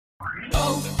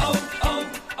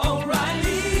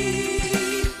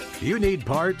O'Reilly. You need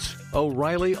parts?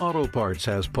 O'Reilly Auto Parts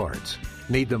has parts.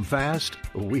 Need them fast?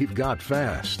 We've got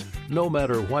fast. No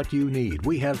matter what you need,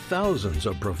 we have thousands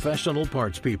of professional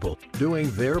parts people doing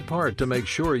their part to make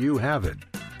sure you have it.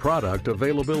 Product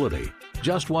availability.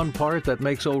 Just one part that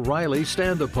makes O'Reilly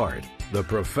stand apart. The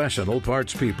professional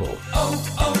parts people.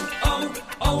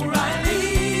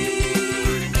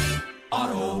 O'Reilly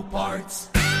Auto Parts.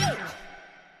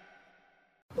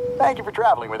 Thank you for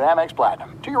traveling with Amex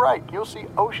Platinum. To your right, you'll see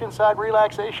oceanside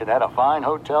relaxation at a fine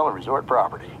hotel and resort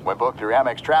property. When booked through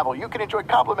Amex Travel, you can enjoy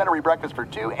complimentary breakfast for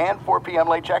 2 and 4 p.m.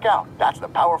 late checkout. That's the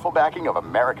powerful backing of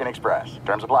American Express.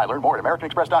 Terms apply. Learn more at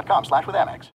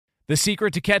americanexpress.com/withAmex. The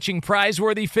secret to catching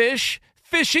prize-worthy fish?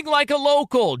 Fishing like a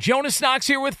local. Jonas Knox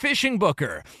here with Fishing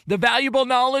Booker. The valuable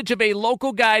knowledge of a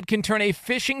local guide can turn a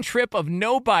fishing trip of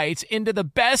no bites into the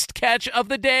best catch of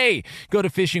the day. Go to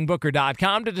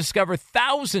fishingbooker.com to discover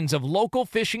thousands of local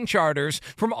fishing charters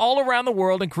from all around the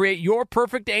world and create your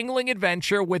perfect angling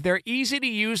adventure with their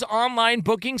easy-to-use online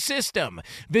booking system.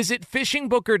 Visit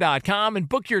fishingbooker.com and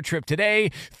book your trip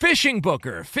today. Fishing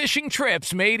Booker. Fishing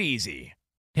trips made easy.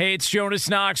 Hey, it's Jonas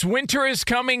Knox. Winter is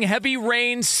coming. Heavy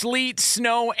rain, sleet,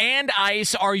 snow, and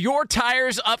ice. Are your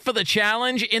tires up for the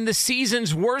challenge? In the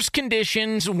season's worst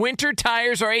conditions, winter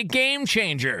tires are a game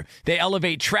changer. They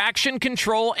elevate traction,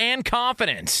 control, and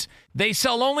confidence. They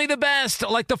sell only the best,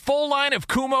 like the full line of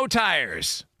Kumho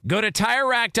tires. Go to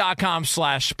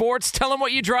TireRack.com/sports. Tell them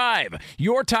what you drive.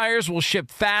 Your tires will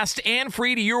ship fast and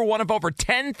free to your one of over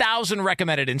 10,000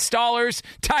 recommended installers.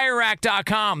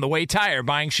 TireRack.com, the way tire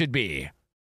buying should be.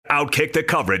 Outkick the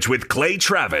coverage with Clay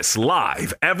Travis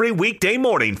live every weekday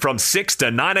morning from 6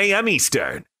 to 9 a.m.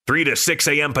 Eastern, 3 to 6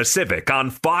 a.m. Pacific on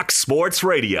Fox Sports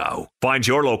Radio. Find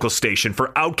your local station for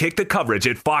Outkick the coverage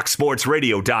at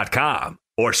foxsportsradio.com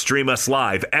or stream us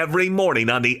live every morning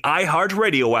on the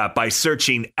iHeartRadio app by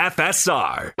searching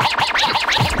FSR.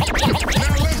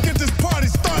 Now let's get this party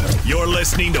started. You're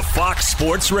listening to Fox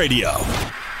Sports Radio.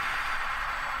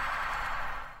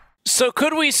 So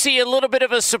could we see a little bit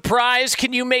of a surprise?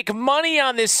 Can you make money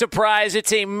on this surprise?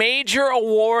 It's a major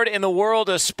award in the world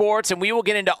of sports, and we will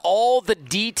get into all the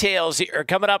details here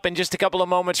coming up in just a couple of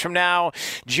moments from now.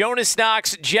 Jonas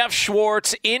Knox, Jeff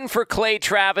Schwartz, in for Clay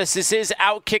Travis. This is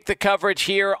Outkick the coverage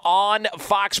here on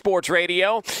Fox Sports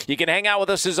Radio. You can hang out with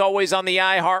us as always on the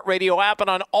iHeartRadio app and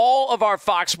on all of our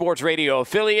Fox Sports Radio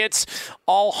affiliates,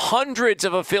 all hundreds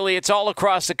of affiliates all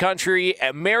across the country.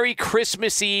 And Merry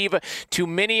Christmas Eve to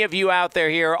many of you out there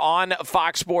here on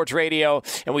Fox Sports Radio,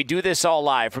 and we do this all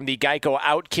live from the Geico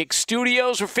Outkick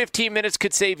Studios, where 15 minutes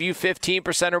could save you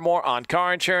 15% or more on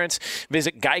car insurance.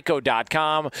 Visit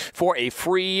geico.com for a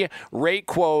free rate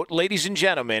quote. Ladies and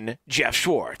gentlemen, Jeff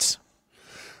Schwartz.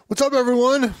 What's up,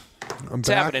 everyone? What's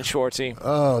happening, Schwartzy?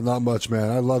 Oh, not much, man.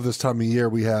 I love this time of year.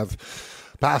 We have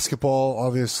basketball,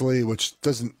 obviously, which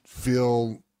doesn't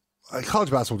feel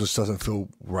college basketball just doesn't feel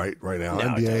right now. No,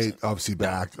 NBA obviously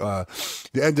back.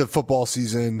 The end of football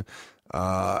season.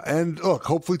 And look,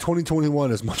 hopefully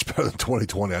 2021 is much better than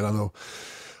 2020. I don't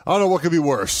know what could be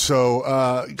worse.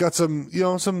 So got some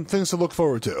things to look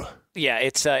forward to. Yeah,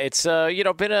 it's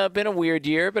been a weird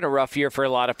year, been a rough year for a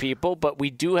lot of people, but we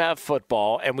do have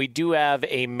football, and we do have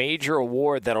a major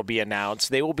award that'll be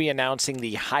announced. They will be announcing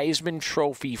the Heisman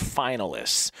Trophy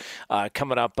finalists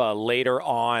coming up later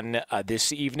on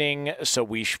this evening. So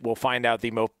we'll find out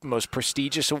the most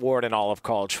prestigious award in all of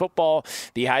college football,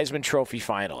 the Heisman Trophy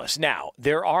finalists. Now,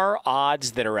 there are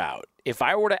odds that are out. If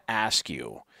I were to ask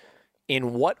you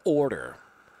in what order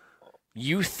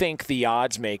you think the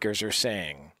odds makers are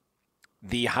saying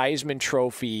the Heisman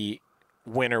Trophy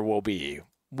winner will be,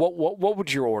 what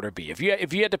would your order be? If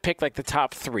you had to pick like the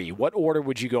top three, what order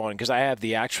would you go in? Because I have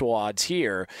the actual odds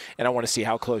here, and I want to see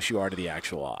how close you are to the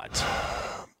actual odds.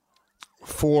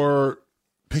 For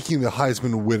picking the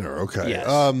Heisman winner, okay. Yes.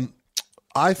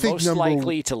 I think most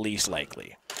likely to least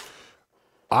likely.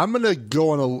 I'm going to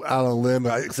go out on a limb.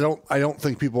 I don't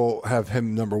think people have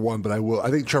him number one, but I will.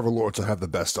 I think Trevor Lawrence will have the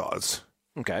best odds.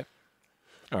 Okay.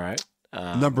 All right.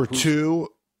 Number two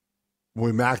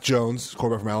will be Mac Jones,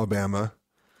 quarterback from Alabama.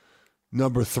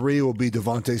 Number three will be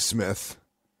Devontae Smith.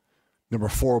 Number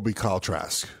four will be Kyle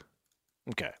Trask.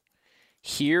 Okay.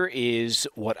 Here is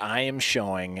what I am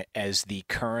showing as the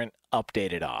current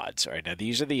updated odds. All right, now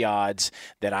these are the odds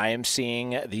that I am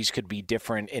seeing. These could be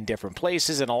different in different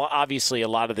places, and obviously a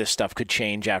lot of this stuff could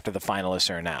change after the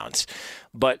finalists are announced.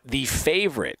 But the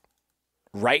favorite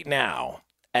right now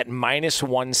at minus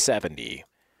 170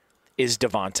 is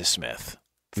Devonta Smith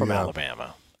from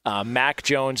Alabama. Mac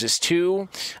Jones is 2,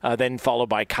 then followed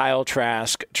by Kyle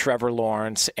Trask, Trevor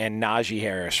Lawrence, and Najee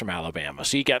Harris from Alabama.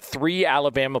 So you got 3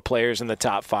 Alabama players in the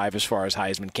top 5 as far as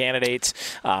Heisman candidates.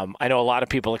 I know a lot of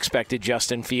people expected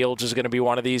Justin Fields is going to be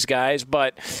one of these guys,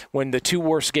 but when the 2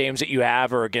 worst games that you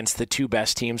have are against the 2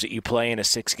 best teams that you play in a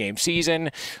 6-game season,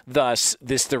 thus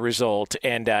this the result,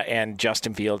 and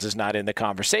Justin Fields is not in the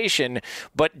conversation.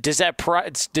 But does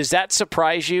that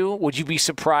surprise you? Would you be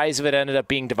surprised if it ended up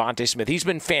being Devontae Smith? He's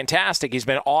been fantastic. He's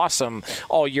been awesome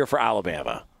all year for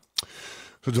Alabama.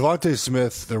 So Devontae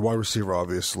Smith, their wide receiver,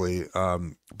 obviously,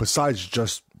 besides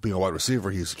just being a wide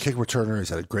receiver, he's a kick returner. He's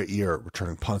had a great year at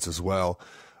returning punts as well.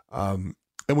 And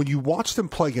when you watch them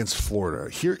play against Florida,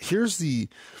 here's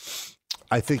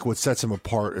I think what sets him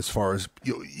apart as far as,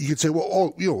 you could say,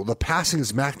 well, the passing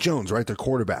is Mac Jones, right? Their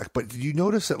quarterback. But did you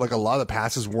notice that like a lot of the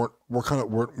passes weren't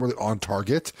really on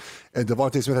target, and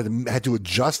Devontae Smith had to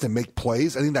adjust and make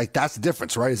plays? I think like that's the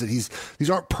difference, right? Is that these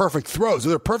aren't perfect throws.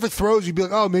 If they're perfect throws, you'd be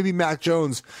like, oh, maybe Mac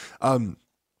Jones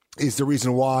is the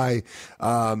reason why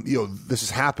this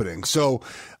is happening. So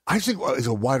I think as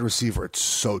a wide receiver, it's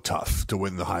so tough to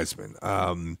win the Heisman.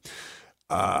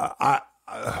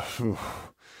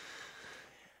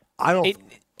 I don't.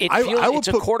 It feels it's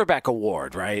a quarterback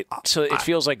award, right? So it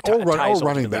feels like or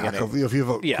running back. If you have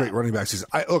a great running back season,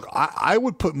 I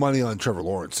would put money on Trevor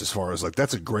Lawrence as far as like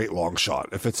that's a great long shot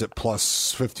if it's at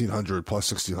plus 1,500,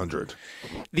 plus 1,600.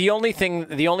 The only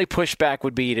pushback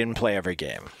would be he didn't play every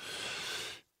game.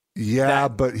 Yeah,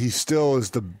 but he still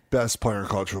is the best player in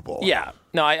college football. Yeah.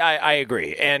 No, I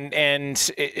agree, and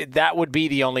that would be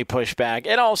the only pushback.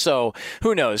 And also,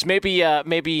 who knows?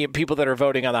 Maybe people that are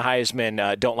voting on the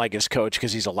Heisman don't like his coach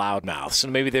because he's a loudmouth. So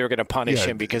maybe they were going to punish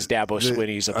him because Dabo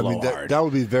Swinney's a blowhard. That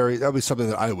would be something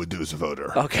that I would do as a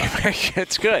voter. Okay,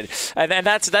 it's good, and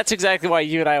that's exactly why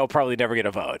you and I will probably never get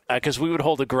a vote because we would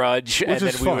hold a grudge, and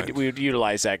then we would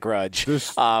utilize that grudge.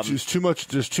 There's too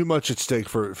much at stake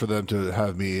for them to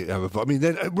have me have a vote. I mean,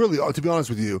 really, to be honest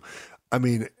with you. I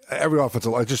mean, every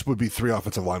offensive line just would be 3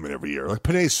 offensive linemen every year. Like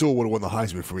Penei Sewell would have won the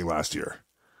Heisman for me last year.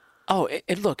 Oh,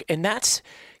 and look, and that's.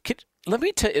 Let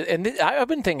me tell you, and I've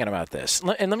been thinking about this,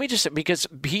 and let me just, because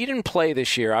he didn't play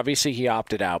this year. Obviously, he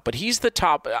opted out, but he's the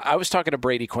top. I was talking to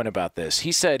Brady Quinn about this.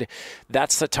 He said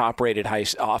that's the top-rated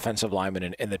offensive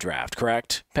lineman in the draft.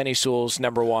 Correct? Penei Sewell's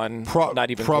number 1.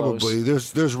 Not even probably.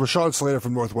 Close. There's Rashawn Slater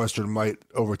from Northwestern might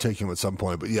overtake him at some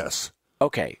point, but yes.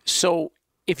 Okay, so.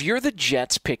 If you're the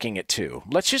Jets picking at 2,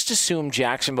 let's just assume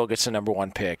Jacksonville gets the number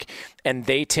 1 pick and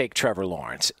they take Trevor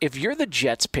Lawrence. If you're the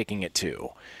Jets picking at 2,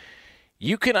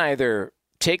 you can either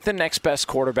take the next best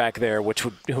quarterback there, which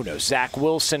would, who knows, Zach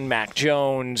Wilson, Mac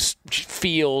Jones,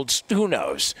 Fields, who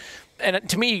knows. And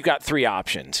to me, you've got 3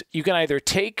 options. You can either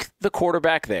take the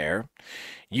quarterback there,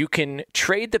 you can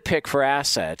trade the pick for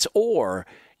assets, or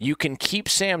you can keep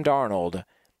Sam Darnold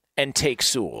and take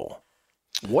Sewell.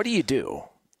 What do you do?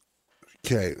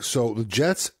 Okay, so the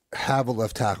Jets have a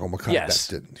left tackle, Mekhi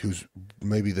Becton, who's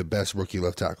maybe the best rookie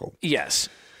left tackle. Yes.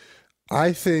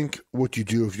 I think what you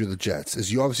do if you're the Jets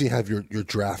is you obviously have your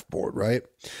draft board, right?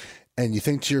 And you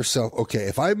think to yourself, okay,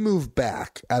 if I move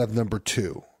back out of number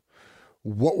 2,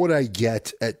 what would I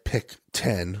get at pick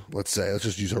 10? Let's say, let's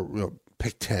just use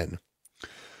pick 10.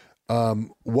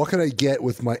 What can I get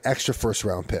with my extra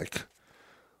first-round pick?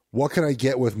 What can I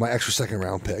get with my extra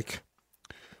second-round pick?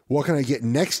 What can I get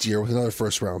next year with another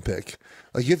first-round pick?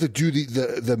 Like you have to do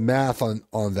the math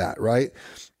on that, right?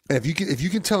 And if you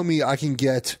can tell me I can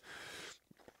get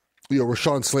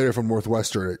Rashawn Slater from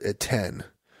Northwestern at 10,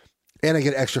 and I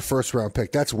get an extra first-round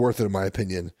pick, that's worth it in my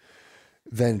opinion,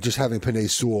 than just having Penei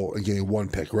Sewell and getting 1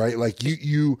 pick, right? Like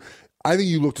I think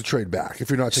you look to trade back if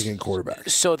you're not taking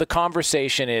quarterbacks. So the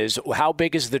conversation is, how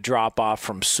big is the drop-off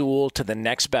from Sewell to the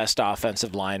next best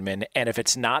offensive lineman? And if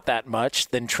it's not that much,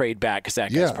 then trade back because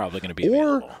that guy's probably going to be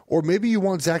available. Or maybe you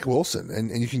want Zach Wilson and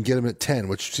you can get him at 10,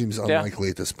 which seems unlikely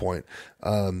at this point.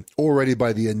 Already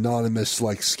by the anonymous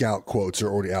scout quotes are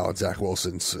already out. Zach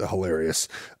Wilson's hilarious.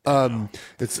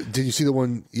 Did you see the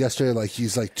one yesterday?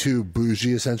 He's too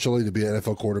bougie essentially to be an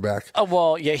NFL quarterback. Oh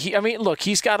well, yeah. Look,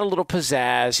 he's got a little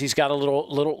pizzazz. He's got a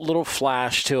little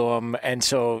flash to him, and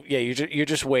so yeah, you're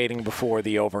just waiting before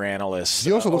the overanalyst.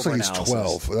 He also looks like he's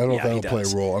 12. I don't know if that'll play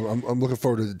a role. I'm looking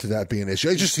forward to that being an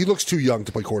issue. He looks too young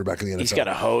to play quarterback in the NFL. He's got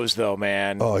a hose though,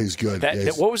 man. Oh, he's good.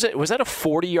 What was it? Was that a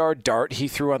 40-yard dart he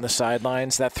threw on the sidelines?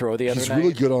 That throw the other night. He's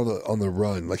really good on the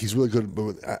run. He's really good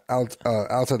with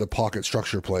outside the pocket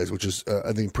structure plays, which is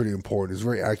I think pretty important. He's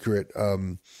very accurate.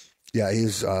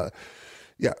 He's I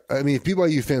mean, if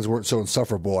BYU fans weren't so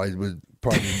insufferable, I would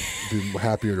probably be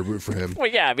happier to root for him. Well,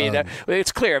 yeah, I mean,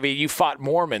 it's clear. I mean, you fought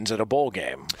Mormons at a bowl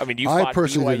game. I mean, I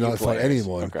personally did not players. fight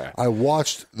anyone. Okay. I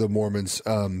watched the Mormons.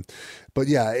 But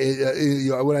yeah,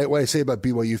 when I say about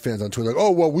BYU fans on Twitter, like,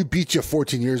 oh, well, we beat you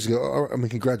 14 years ago. I mean,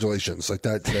 congratulations. Like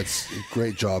that's a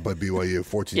great job by BYU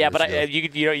 14 years ago. Yeah, but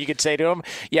you could say to them,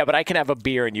 yeah, but I can have a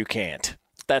beer and you can't.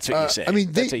 That's what you say. I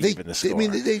mean, they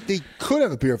could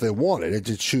have a beer if they wanted. They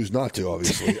just choose not to,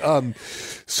 obviously.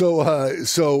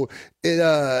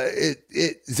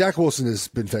 Zach Wilson has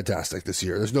been fantastic this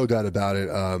year. There's no doubt about it.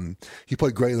 He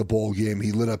played great in the bowl game.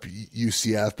 He lit up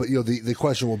UCF. But the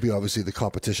question will be obviously the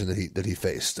competition that he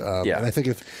faced. And I think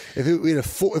if we had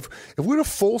a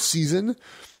full season,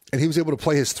 and he was able to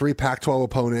play his 3 Pac-12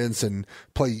 opponents and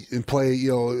play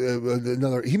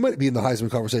another. He might be in the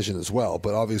Heisman conversation as well,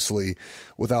 but obviously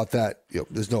without that,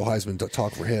 there's no Heisman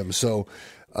talk for him. So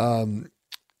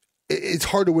it's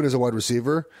hard to win as a wide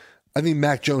receiver. I think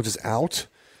Mac Jones is out.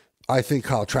 I think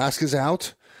Kyle Trask is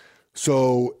out.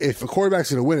 So if a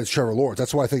quarterback's going to win, it's Trevor Lawrence.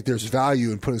 That's why I think there's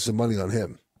value in putting some money on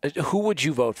him. Who would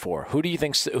you vote for? Who do you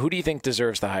think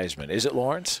deserves the Heisman? Is it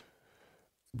Lawrence?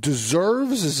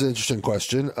 Deserves is an interesting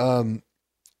question.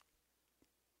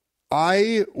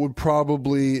 I would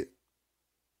probably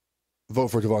vote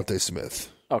for Devontae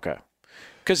Smith. Okay.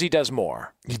 Because he does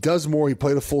more. He does more. He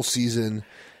played a full season.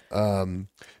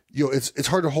 It's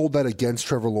hard to hold that against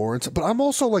Trevor Lawrence, but I'm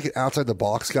also like an outside the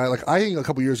box guy. Like I think a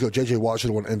couple years ago, J.J. Watt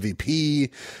should have won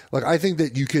MVP. Like I think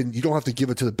that you don't have to give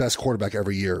it to the best quarterback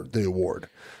every year, the award.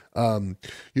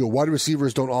 Wide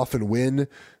receivers don't often win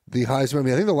the Heisman. I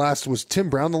mean, I think the last was Tim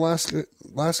Brown, the last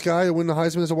guy to win the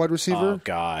Heisman as a wide receiver. Oh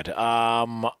God.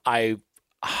 I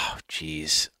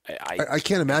can't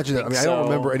imagine that. I mean, I don't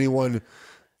remember anyone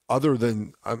other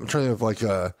than I'm trying to think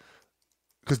of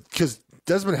because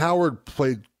Desmond Howard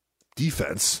played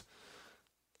defense.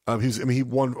 He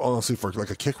won honestly for like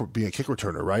being a kick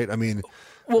returner, right? I mean.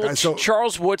 Well,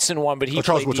 Charles Woodson won, but he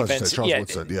played defense.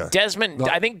 Woodson, yeah.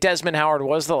 I think Desmond Howard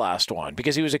was the last one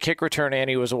because he was a kick returner and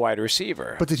he was a wide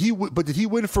receiver. But did he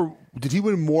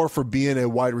win more for being a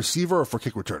wide receiver or for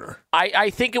kick returner? I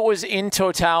think it was in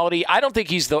totality. I don't think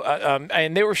he's the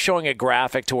and they were showing a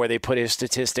graphic to where they put his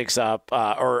statistics up,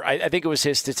 or I think it was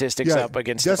his statistics up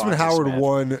against Desmond Devontae Howard Smith.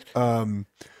 won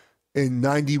in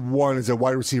 91 as a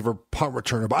wide receiver punt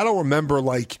returner, but I don't remember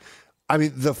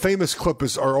the famous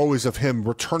clips are always of him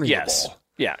returning the ball.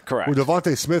 Yeah, correct. Where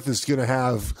Devontae Smith is going to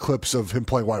have clips of him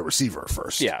playing wide receiver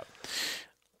first. Yeah.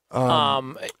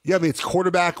 It's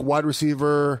quarterback, wide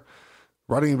receiver,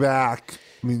 running back.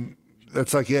 I mean,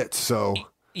 that's like it. So.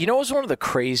 It was one of the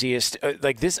craziest,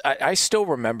 I still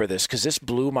remember this because this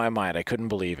blew my mind. I couldn't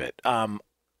believe it.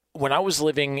 When I was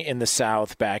living in the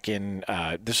South back in,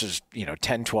 this was,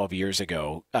 10, 12 years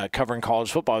ago, covering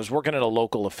college football, I was working at a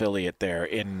local affiliate there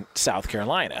in South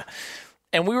Carolina.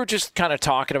 And we were just kind of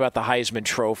talking about the Heisman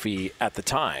Trophy at the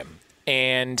time.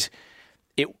 And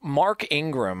Mark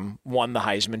Ingram won the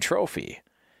Heisman Trophy.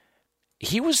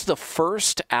 He was the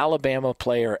first Alabama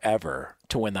player ever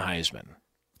to win the Heisman.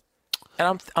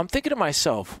 And I'm thinking to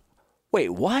myself, wait,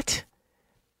 what?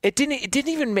 It didn't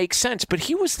even make sense, but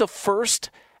he was the first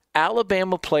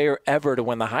Alabama player ever to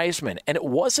win the Heisman, and it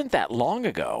wasn't that long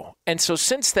ago. And so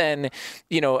since then,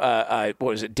 what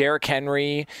was it? Derrick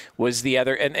Henry was the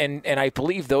other, and I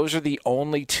believe those are the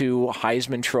only 2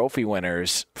 Heisman Trophy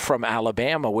winners from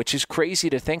Alabama, which is crazy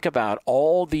to think about.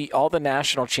 All the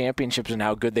national championships and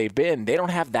how good they've been, they don't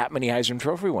have that many Heisman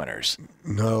Trophy winners.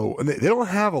 No, and they don't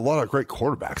have a lot of great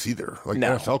quarterbacks either,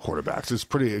 NFL quarterbacks. It's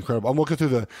pretty incredible. I'm looking through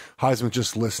the Heisman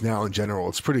just list now in general.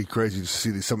 It's pretty crazy to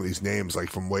see some of these names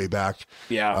from way back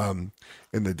in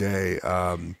the day.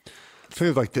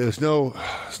 Things like there's no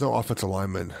offensive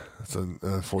lineman. It's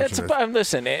unfortunate.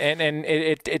 Listen,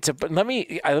 let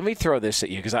me throw this at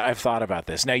you because I've thought about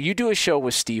this. Now you do a show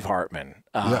with Steve Hartman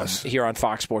here on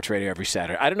Fox Sports Radio every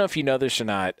Saturday. I don't know if you know this or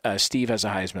not. Steve has a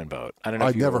Heisman vote. I don't know.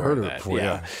 I've never heard of it before.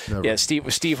 Yeah.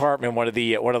 Steve Hartman, one of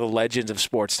the legends of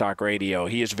sports talk radio.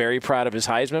 He is very proud of his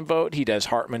Heisman vote. He does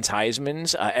Hartman's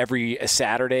Heismans every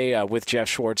Saturday with Jeff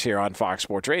Schwartz here on Fox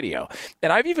Sports Radio.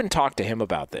 And I've even talked to him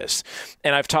about this.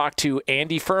 And I've talked to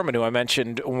Andy Furman, who I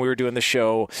mentioned when we were doing the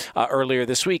show earlier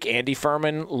this week. Andy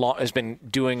Furman has been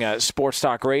doing sports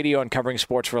talk radio and covering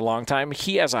sports for a long time.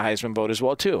 He has a Heisman vote as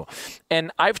well, too.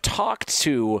 And I've talked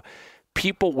to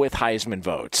people with Heisman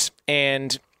votes,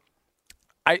 and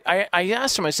I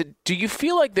asked him, I said, do you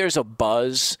feel like there's a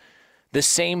buzz, the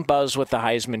same buzz with the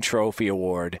Heisman Trophy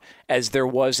Award as there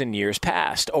was in years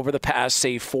past? Over the past,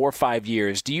 say, 4 or 5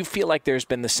 years, do you feel like there's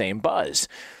been the same buzz?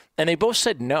 And they both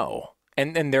said no.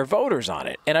 And they're voters on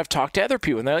it. And I've talked to other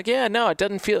people, and they're like, yeah, no, it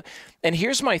doesn't feel. And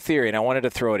here's my theory, and I wanted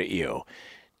to throw it at you.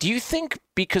 Do you think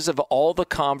because of all the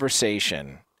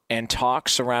conversation and talk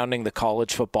surrounding the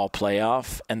college football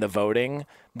playoff and the voting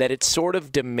that it's sort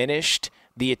of diminished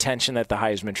the attention that the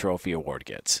Heisman Trophy Award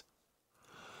gets?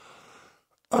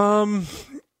 Because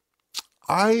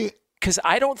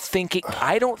I don't think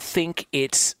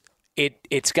it's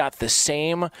got the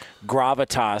same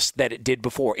gravitas that it did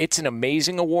before. It's an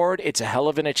amazing award. It's a hell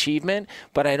of an achievement,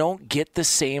 but I don't get the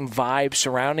same vibe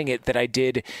surrounding it that I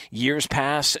did years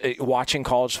past watching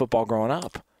college football growing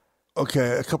up.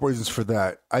 Okay, a couple reasons for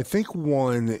that. I think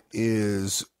one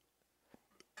is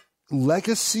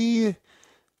legacy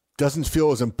doesn't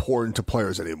feel as important to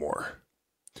players anymore.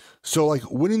 So, like,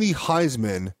 winning the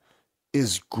Heisman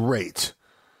is great,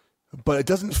 but it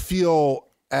doesn't feel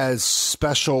as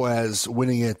special as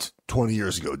winning it 20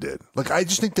 years ago did. Like, I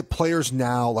just think that players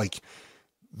now, like,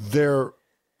 they're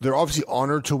obviously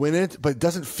honored to win it, but it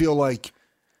doesn't feel like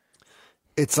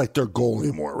it's like their goal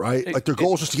anymore, right? Like, their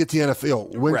goal is just to get to the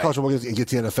NFL, win college football games and get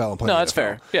to the NFL and play. No, in the that's NFL.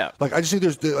 fair. Yeah. Like, I just think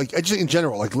I just think in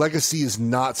general, like, legacy is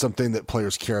not something that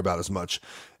players care about as much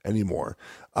anymore.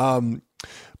 But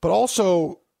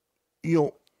also,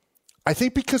 I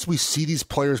think because we see these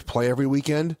players play every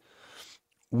weekend,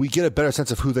 we get a better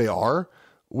sense of who they are.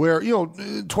 Where,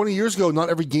 20 years ago, not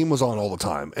every game was on all the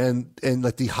time. And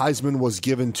like the Heisman was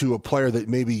given to a player that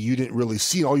maybe you didn't really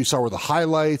see. All you saw were the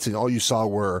highlights, and all you saw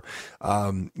were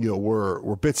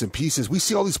bits and pieces. We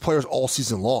see all these players all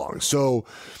season long. So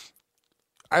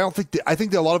I think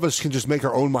that a lot of us can just make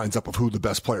our own minds up of who the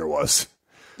best player was.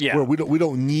 Yeah. Where we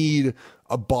don't need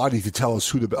a body to tell us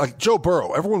who like Joe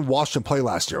Burrow. Everyone watched him play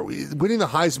last year. Winning the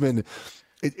Heisman,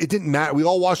 it didn't matter. We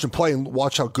all watched him play and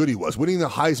watched how good he was. Winning the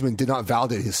Heisman did not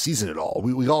validate his season at all.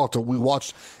 We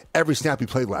watched every snap he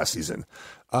played last season.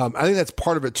 I think that's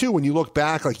part of it too. When you look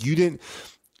back, like I didn't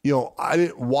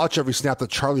watch every snap that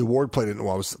Charlie Ward played in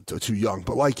when I was too young.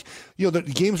 But the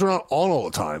games were not on all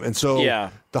the time, and so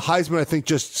the Heisman, I think,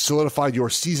 just solidified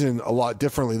your season a lot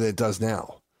differently than it does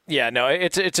now. Yeah, no,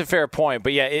 it's a fair point.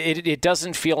 But, yeah, it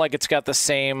doesn't feel like it's got the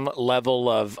same level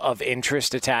of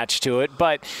interest attached to it.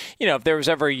 But, if there was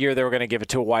ever a year they were going to give it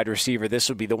to a wide receiver, this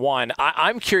would be the one.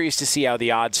 I'm curious to see how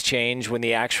the odds change when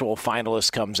the actual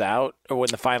finalist comes out or when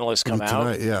the finalists come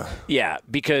out. Yeah. Yeah,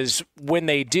 because when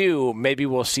they do, maybe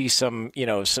we'll see some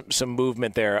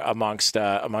movement there amongst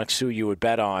who you would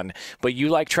bet on. But you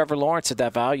like Trevor Lawrence at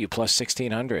that value, plus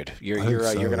 1,600. You're going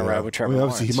to ride with Trevor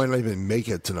Lawrence. Obviously, he might not even make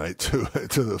it tonight to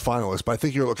the finalists, but I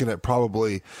think you're looking at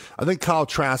I think Kyle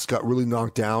Trask got really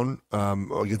knocked down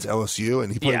against LSU,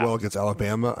 and he played well against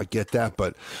Alabama. I get that,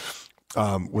 but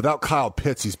without Kyle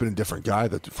Pitts, he's been a different guy,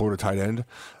 the Florida tight end.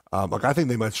 I think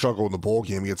they might struggle in the bowl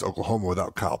game against Oklahoma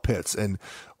without Kyle Pitts. And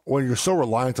when you're so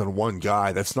reliant on one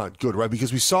guy, that's not good, right?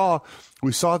 Because we saw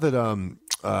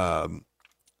that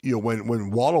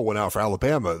when Waddle went out for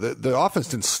Alabama, the offense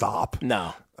didn't stop.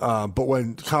 No. But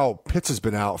when Kyle Pitts has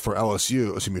been out for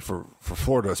for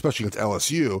Florida, especially against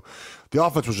LSU, the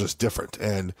offense was just different,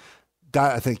 and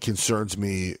that I think concerns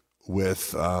me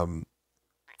with Kyle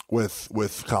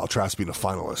Trask being a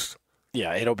finalist.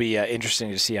 Yeah, it'll be interesting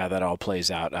to see how that all plays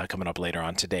out coming up later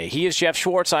on today. He is Jeff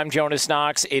Schwartz. I'm Jonas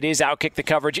Knox. It is Outkick the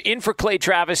Coverage. In for Clay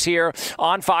Travis here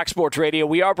on Fox Sports Radio.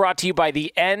 We are brought to you by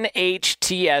the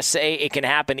NHTSA. It can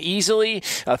happen easily.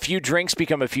 A few drinks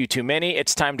become a few too many.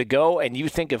 It's time to go, and you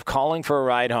think of calling for a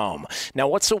ride home. Now,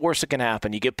 what's the worst that can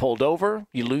happen? You get pulled over,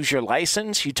 you lose your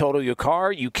license, you total your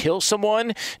car, you kill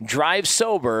someone, drive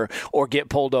sober, or get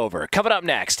pulled over. Coming up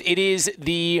next, it is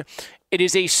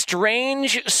a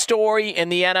strange story in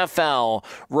the NFL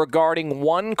regarding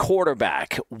one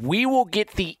quarterback. We will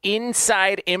get the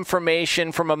inside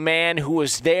information from a man who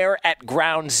was there at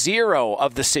ground zero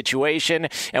of the situation,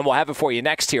 and we'll have it for you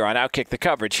next here on Outkick the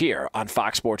Coverage here on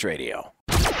Fox Sports Radio.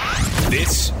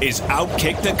 This is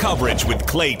Outkick the Coverage with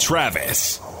Clay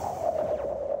Travis.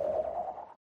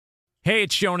 Hey,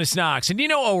 it's Jonas Knox, and you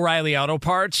know O'Reilly Auto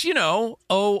Parts. You know,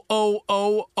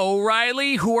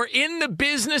 O'Reilly, who are in the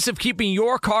business of keeping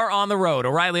your car on the road.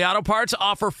 O'Reilly Auto Parts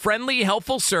offer friendly,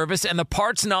 helpful service and the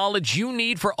parts knowledge you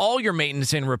need for all your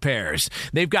maintenance and repairs.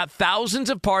 They've got thousands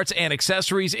of parts and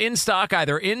accessories in stock,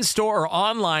 either in-store or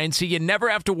online, so you never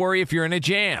have to worry if you're in a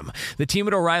jam. The team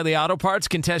at O'Reilly Auto Parts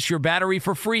can test your battery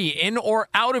for free in or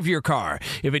out of your car.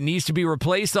 If it needs to be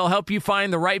replaced, they'll help you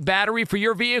find the right battery for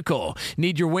your vehicle.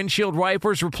 Need your windshield windshield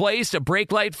wipers replaced, a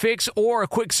brake light fix, or a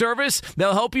quick service,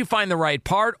 they'll help you find the right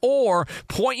part or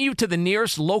point you to the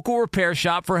nearest local repair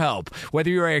shop for help. Whether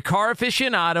you're a car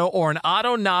aficionado or an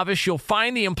auto novice, you'll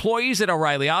find the employees at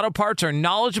O'Reilly Auto Parts are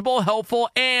knowledgeable, helpful,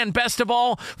 and best of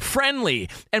all, friendly.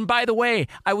 And by the way,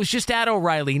 I was just at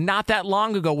O'Reilly not that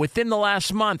long ago, within the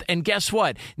last month, and guess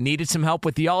what? Needed some help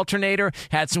with the alternator,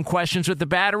 had some questions with the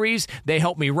batteries. They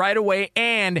helped me right away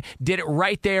and did it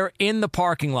right there in the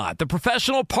parking lot. The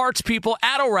professional parts people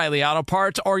at O'Reilly Auto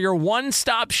Parts are your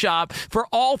one-stop shop for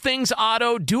all things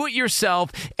auto,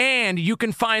 do-it-yourself, and you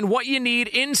can find what you need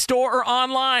in-store or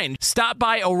online. Stop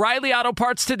by O'Reilly Auto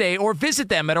Parts today or visit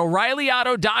them at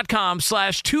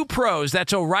O'ReillyAuto.com/2pros.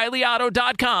 That's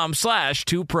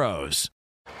O'ReillyAuto.com/2pros.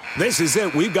 This is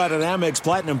it. We've got an Amex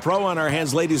Platinum Pro on our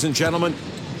hands, ladies and gentlemen.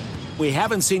 We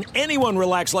haven't seen anyone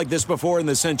relax like this before in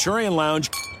the Centurion Lounge.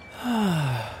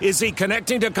 Is he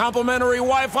connecting to complimentary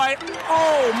Wi-Fi?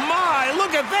 Oh, my.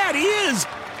 Look at that. He is.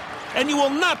 And you will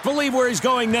not believe where he's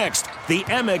going next. The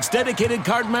Amex dedicated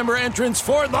card member entrance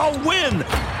for the win.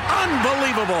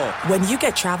 Unbelievable. When you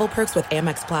get travel perks with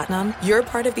Amex Platinum, you're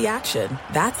part of the action.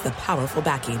 That's the powerful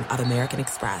backing of American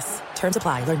Express. Terms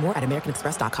apply. Learn more at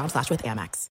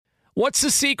americanexpress.com/withAmex. What's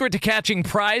the secret to catching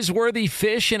prize-worthy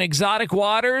fish in exotic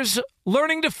waters?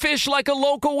 Learning to fish like a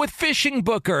local with Fishing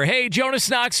Booker. Hey, Jonas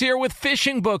Knox here with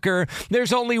Fishing Booker.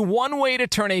 There's only one way to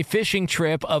turn a fishing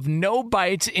trip of no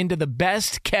bites into the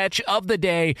best catch of the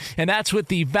day, and that's with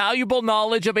the valuable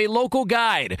knowledge of a local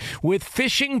guide. With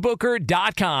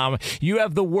FishingBooker.com, you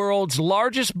have the world's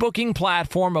largest booking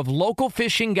platform of local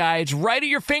fishing guides right at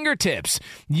your fingertips.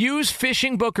 Use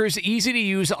Fishing Booker's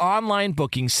easy-to-use online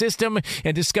booking system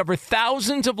and discover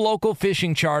thousands of local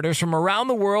fishing charters from around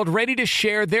the world ready to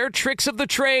share their tricks of the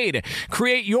trade.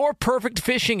 Create your perfect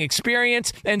fishing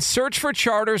experience and search for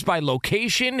charters by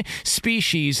location,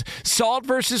 species, salt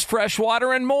versus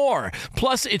freshwater, and more.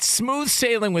 Plus, it's smooth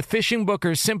sailing with Fishing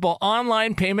Booker's simple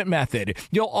online payment method.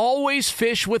 You'll always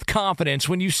fish with confidence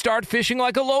when you start fishing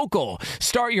like a local.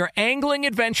 Start your angling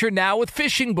adventure now with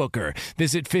Fishing Booker.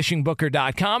 Visit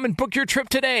FishingBooker.com and book your trip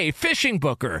today. Fishing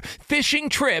Booker. Fishing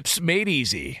trips made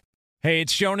easy. Hey,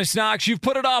 it's Jonas Knox. You've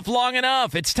put it off long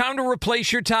enough. It's time to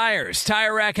replace your tires.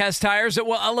 Tire Rack has tires that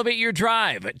will elevate your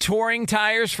drive. Touring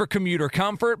tires for commuter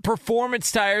comfort,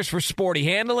 performance tires for sporty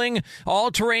handling,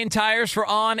 all-terrain tires for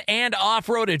on- and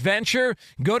off-road adventure.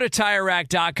 Go to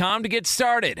TireRack.com to get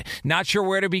started. Not sure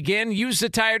where to begin? Use the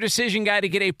Tire Decision Guide to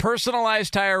get a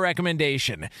personalized tire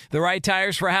recommendation. The right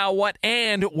tires for how, what,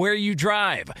 and where you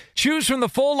drive. Choose from the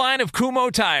full line of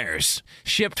Kumho tires.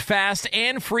 Shipped fast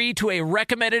and free to a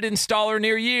recommended installer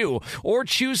near you, or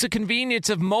choose the convenience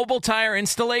of mobile tire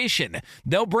installation.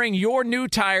 They'll bring your new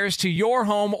tires to your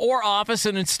home or office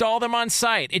and install them on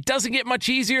site. It doesn't get much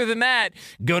easier than that.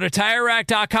 Go to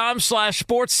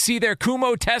TireRack.com/sports to see their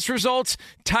Kumho test results,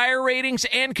 tire ratings,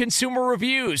 and consumer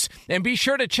reviews. And be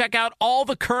sure to check out all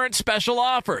the current special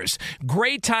offers.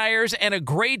 Great tires and a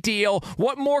great deal.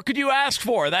 What more could you ask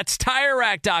for? That's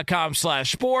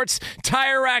TireRack.com/sports.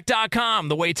 TireRack.com,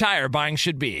 the way tire buying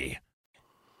should be.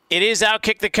 It is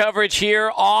Outkick the Coverage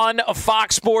here on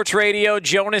Fox Sports Radio.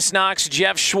 Jonas Knox,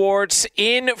 Jeff Schwartz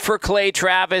in for Clay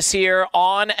Travis here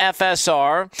on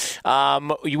FSR.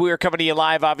 We are coming to you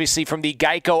live, obviously, from the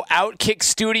Geico Outkick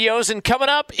Studios. And coming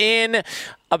up in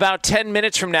about 10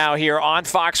 minutes from now here on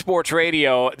Fox Sports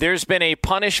Radio, there's been a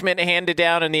punishment handed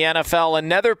down in the NFL,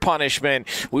 another punishment.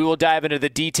 We will dive into the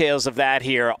details of that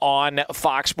here on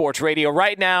Fox Sports Radio.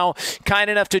 Right now, kind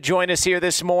enough to join us here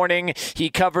this morning, he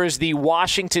covers the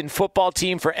Washington football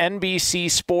team for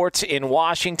NBC Sports in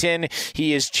Washington.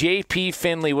 He is JP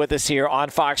Finley with us here on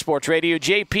Fox Sports Radio.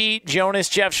 JP, Jonas,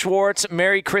 Jeff Schwartz,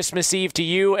 Merry Christmas Eve to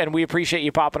you, and we appreciate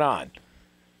you popping on.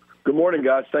 Good morning,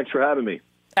 guys. Thanks for having me.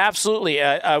 Absolutely.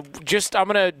 I'm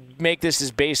going to make this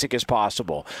as basic as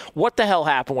possible. What the hell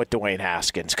happened with Dwayne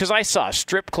Haskins? Because I saw a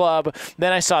strip club,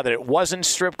 then I saw that it wasn't a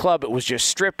strip club, it was just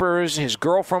strippers, his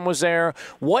girlfriend was there.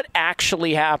 What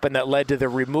actually happened that led to the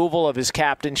removal of his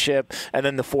captainship and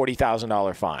then the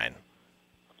 $40,000 fine?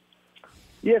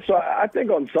 Yeah, so I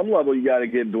think on some level you got to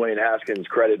give Dwayne Haskins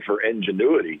credit for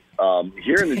ingenuity.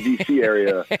 Here in the D.C.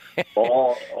 area,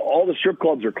 all the strip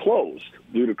clubs are closed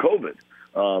due to COVID.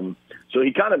 So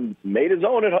he kind of made his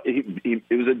own. It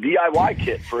was a DIY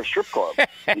kit for a strip club.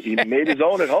 He made his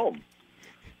own at home.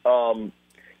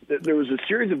 There was a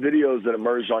series of videos that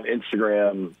emerged on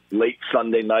Instagram late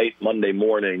Sunday night, Monday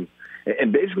morning.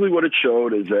 And basically what it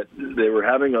showed is that they were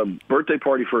having a birthday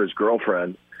party for his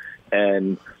girlfriend.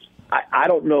 And I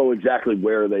don't know exactly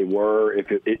where they were.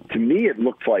 To me, it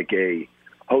looked like a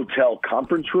hotel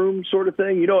conference room sort of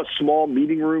thing. You know, a small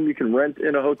meeting room you can rent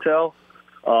in a hotel.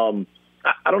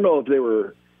 I don't know if they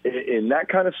were in that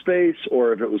kind of space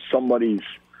or if it was somebody's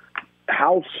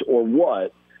house or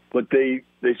what, but they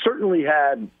certainly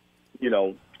had,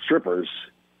 strippers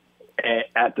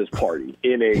at this party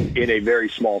in a very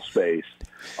small space.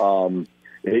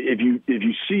 If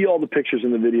you see all the pictures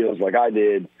and the videos like I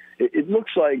did, it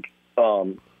looks like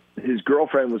his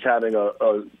girlfriend was having a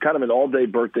kind of an all-day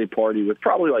birthday party with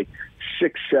probably like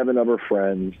 6-7 of her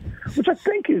friends, which I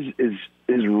think is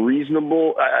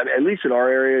reasonable. At least in our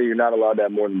area, you're not allowed to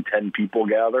have more than 10 people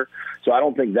gather, so I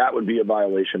don't think that would be a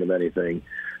violation of anything.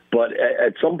 But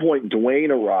at some point, Dwayne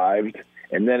arrived,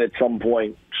 and then at some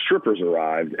point, strippers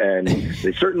arrived, and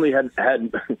they certainly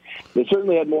had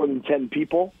more than 10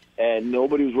 people, and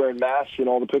nobody was wearing masks in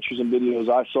all the pictures and videos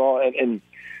I saw, and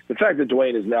the fact that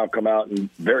Dwayne has now come out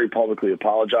and very publicly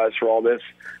apologized for all this,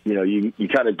 you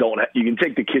kind of don't. You can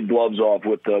take the kid gloves off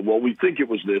with the, well, we think it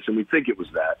was this and we think it was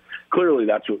that. Clearly,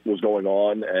 that's what was going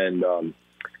on, and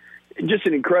just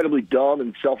an incredibly dumb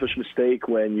and selfish mistake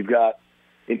when you've got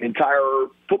an entire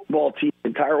football team,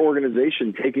 entire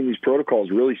organization taking these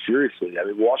protocols really seriously. I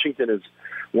mean, Washington is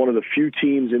one of the few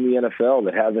teams in the NFL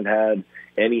that hasn't had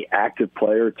any active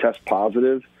player test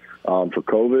positive for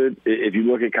COVID. If you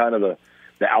look at kind of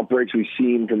the outbreaks we've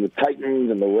seen from the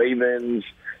Titans and the Ravens,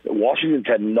 Washington's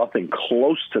had nothing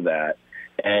close to that.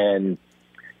 And,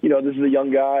 this is a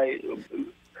young guy.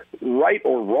 Right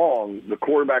or wrong, the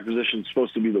quarterback position is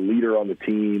supposed to be the leader on the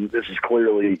team. This is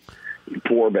clearly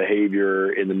poor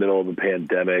behavior in the middle of a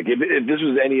pandemic. If this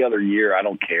was any other year, I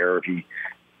don't care if he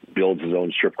builds his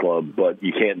own strip club, but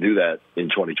you can't do that in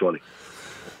 2020.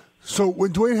 So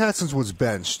when Dwayne Haskins was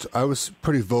benched, I was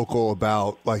pretty vocal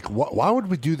about, why would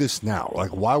we do this now?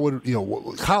 Why would,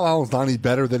 Kyle Allen's not any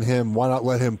better than him. Why not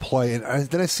let him play? And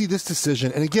then I see this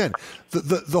decision. And again,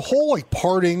 the whole,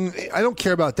 parting, I don't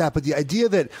care about that. But the idea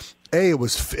that,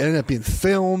 it ended up being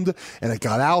filmed and it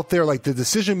got out there, the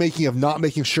decision-making of not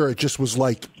making sure it just was,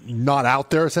 not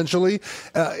out there, essentially.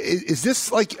 Is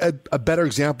this, a better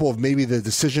example of maybe the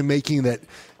decision-making that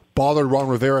bothered Ron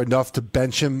Rivera enough to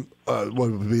bench him, what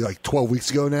would be 12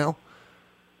 weeks ago now?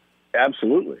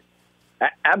 Absolutely.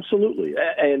 Absolutely.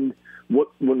 And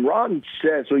when Ron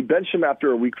said, so he benched him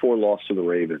after a Week 4 loss to the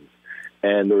Ravens,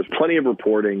 and there was plenty of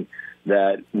reporting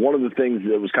that one of the things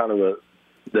that was kind of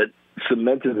that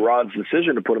cemented Ron's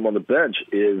decision to put him on the bench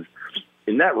is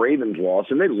in that Ravens loss,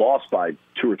 and they lost by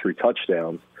 2 or 3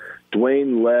 touchdowns,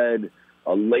 Dwayne led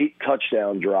a late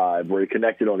touchdown drive where he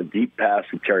connected on a deep pass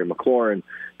with Terry McLaurin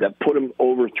that put him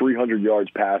over 300 yards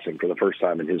passing for the first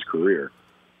time in his career.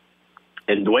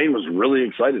 And Dwayne was really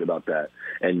excited about that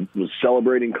and was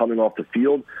celebrating coming off the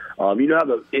field. You know how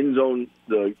the end zone,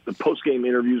 the post-game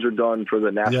interviews are done for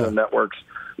the national networks?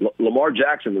 Lamar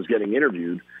Jackson was getting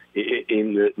interviewed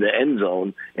in the end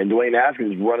zone, and Dwayne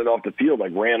Haskins running off the field,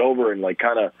 ran over and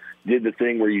kind of did the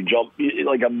thing where you jump,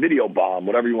 like a video bomb,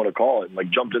 whatever you want to call it,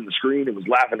 jumped in the screen and was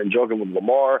laughing and joking with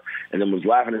Lamar, and then was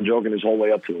laughing and joking his whole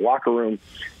way up to the locker room.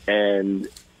 And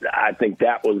I think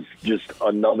that was just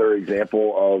another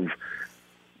example of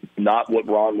not what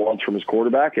Ron wants from his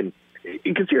quarterback. And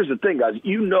because here's the thing, guys,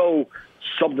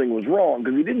 something was wrong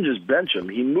because he didn't just bench him,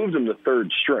 he moved him to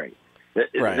third string.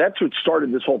 Right. That's what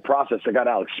started this whole process that got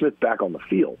Alex Smith back on the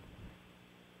field.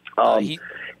 And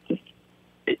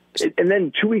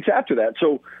then 2 weeks after that,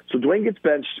 so Dwayne gets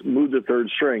benched, moved to third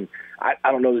string.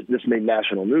 I don't know that this made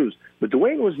national news, but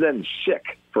Dwayne was then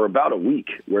sick for about a week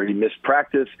where he missed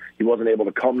practice. He wasn't able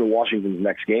to come to Washington's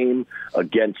next game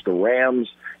against the Rams.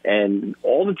 And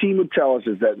all the team would tell us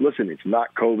is that, listen, it's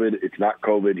not COVID. It's not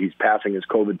COVID. He's passing his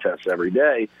COVID tests every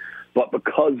day. But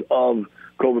because of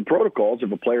COVID protocols,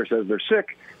 if a player says they're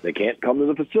sick, they can't come to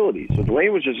the facility. So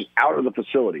Dwayne was just out of the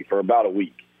facility for about a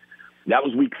week. That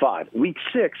was Week 5. Week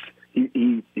 6,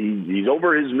 he's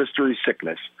over his mystery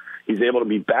sickness. He's able to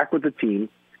be back with the team.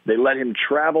 They let him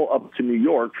travel up to New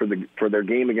York for their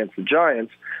game against the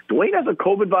Giants. Dwayne has a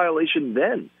COVID violation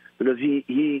then because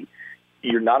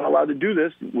you're not allowed to do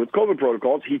this with COVID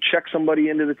protocols. He checked somebody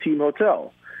into the team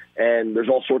hotel. And there's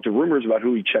all sorts of rumors about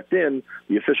who he checked in.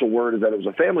 The official word is that it was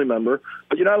a family member,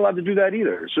 but you're not allowed to do that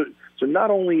either. So not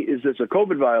only is this a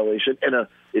COVID violation, and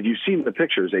if you've seen the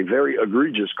pictures, a very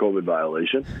egregious COVID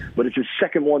violation, but it's his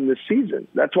second one this season.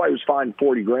 That's why he was fined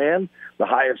 $40,000, the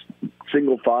highest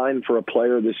single fine for a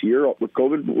player this year with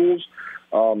COVID rules.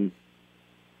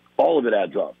 All of it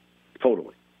adds up,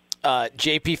 totally.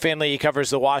 JP Finley, he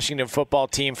covers the Washington football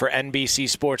team for NBC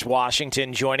Sports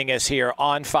Washington, joining us here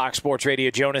on Fox Sports Radio.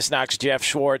 Jonas Knox, Jeff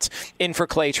Schwartz, in for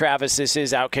Clay Travis. This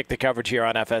is Outkick the Coverage here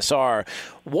on FSR.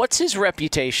 What's his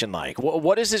reputation like?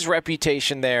 What is his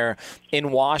reputation there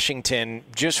in Washington,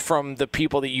 just from the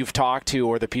people that you've talked to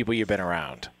or the people you've been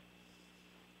around?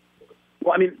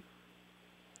 Well, I mean,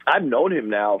 I've known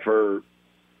him now for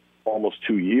almost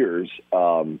 2 years.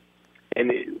 And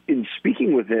in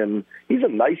speaking with him, he's a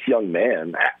nice young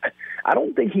man. I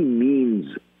don't think he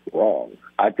means wrong.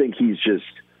 I think he's just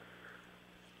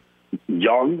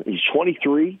young. He's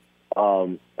 23.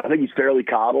 I think he's fairly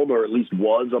coddled, or at least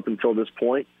was up until this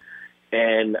point.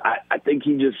 And I think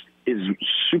he just is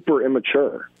super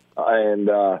immature. And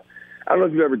I don't know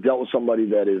if you've ever dealt with somebody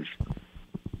that is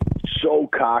so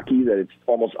cocky that it's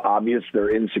almost obvious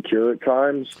they're insecure at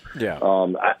times. Yeah.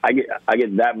 I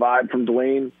get that vibe from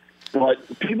Dwayne.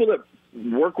 But people that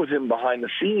work with him behind the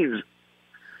scenes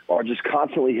are just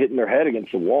constantly hitting their head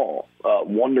against the wall,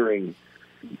 wondering,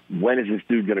 when is this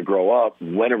dude going to grow up?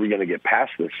 When are we going to get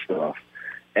past this stuff?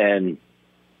 And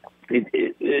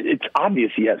it's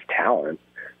obvious he has talent,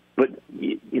 but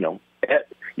you get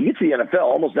to the NFL,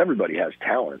 almost everybody has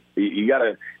talent. You got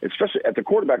to, especially at the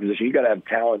quarterback position, you got to have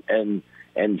talent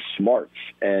and smarts.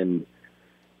 And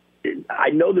I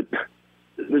know that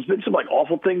there's been some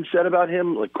awful things said about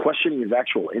him, like questioning his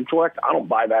actual intellect. I don't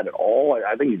buy that at all.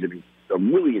 I think he's a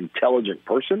really intelligent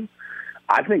person.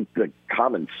 I think the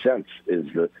common sense is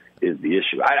the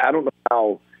issue. I don't know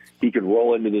how he could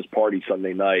roll into this party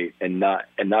Sunday night and not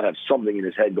have something in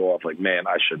his head go off like, man,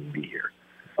 I shouldn't be here.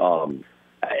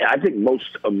 I think most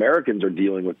Americans are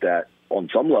dealing with that on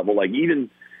some level. Like even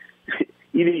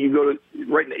you go to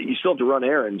you still have to run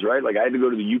errands, right? Like I had to go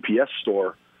to the UPS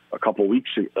store a couple weeks,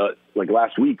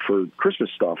 last week for Christmas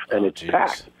stuff, and it's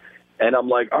packed. And I'm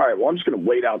like, all right, well, I'm just going to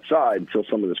wait outside until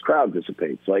some of this crowd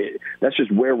dissipates. Like that's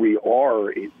just where we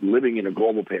are living in a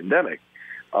global pandemic.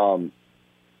 So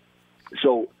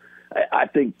I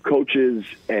think coaches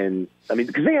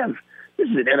because this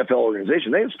is an NFL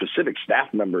organization. They have specific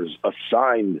staff members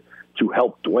assigned to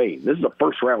help Dwayne. This is a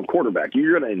first-round quarterback.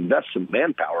 You're going to invest some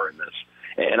manpower in this.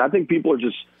 And I think people are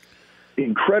just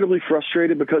incredibly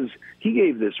frustrated because he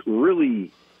gave this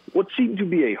really what seemed to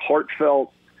be a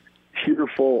heartfelt,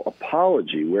 tearful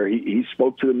apology where he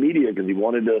spoke to the media because he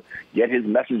wanted to get his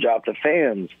message out to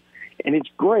fans. And it's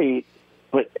great,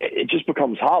 but it just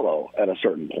becomes hollow at a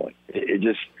certain point.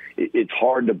 It's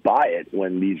hard to buy it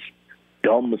when these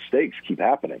dumb mistakes keep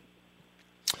happening.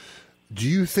 Do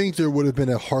you think there would have been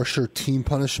a harsher team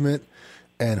punishment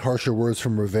and harsher words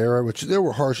from Rivera, which they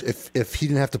were harsh if he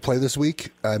didn't have to play this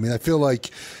week? I mean, I feel like,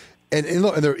 and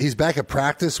he's back at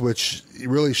practice, which he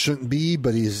really shouldn't be,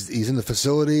 but he's in the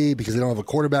facility because they don't have a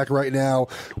quarterback right now.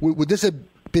 Would this have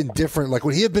been different? Like,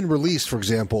 would he have been released, for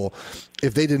example,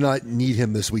 if they did not need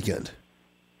him this weekend?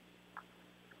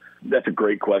 That's a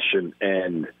great question,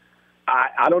 and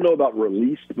I don't know about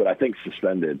released, but I think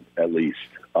suspended at least.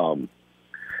 So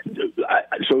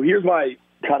here's my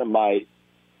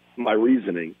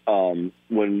reasoning.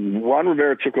 When Ron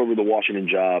Rivera took over the Washington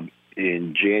job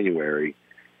in January,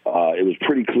 it was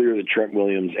pretty clear that Trent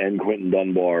Williams and Quinton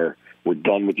Dunbar were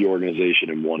done with the organization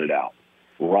and wanted out.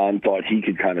 Ron thought he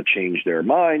could kind of change their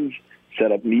minds,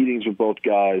 set up meetings with both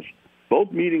guys.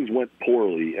 Both meetings went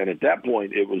poorly, and at that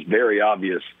point, it was very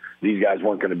obvious these guys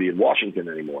weren't going to be in Washington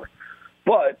anymore.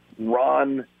 But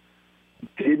Ron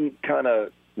didn't kind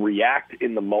of react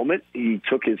in the moment. He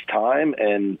took his time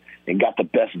and got the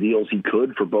best deals he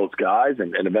could for both guys,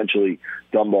 and eventually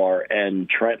Dunbar and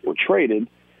Trent were traded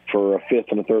for a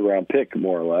 5th and a 3rd round pick,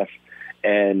 more or less.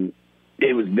 And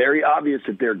it was very obvious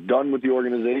that they're done with the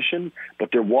organization, but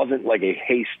there wasn't like a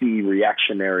hasty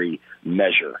reactionary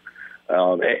measure.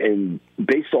 And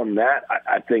based on that,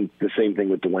 I think the same thing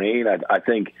with Dwayne. I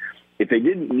think if they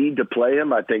didn't need to play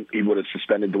him, I think he would have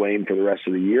suspended Dwayne for the rest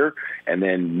of the year and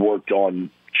then worked on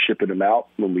shipping him out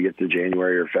when we get to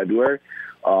January or February.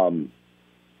 And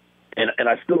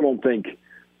I still don't think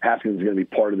Haskins is going to be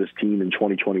part of this team in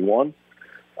 2021.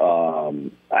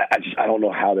 I don't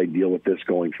know how they deal with this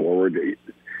going forward.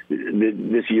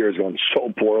 This year has gone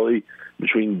so poorly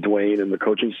between Dwayne and the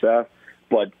coaching staff,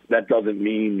 but that doesn't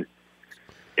mean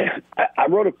I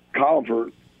wrote a column for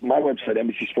my website,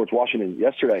 NBC Sports Washington,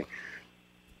 yesterday.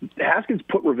 Haskins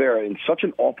put Rivera in such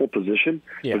an awful position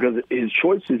because his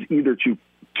choice is either to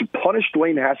punish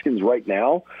Dwayne Haskins right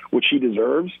now, which he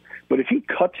deserves, but if he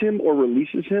cuts him or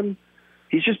releases him,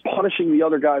 he's just punishing the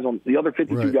other guys on the other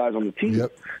 52 guys on the team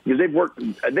because they've worked.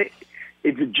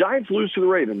 if the Giants lose to the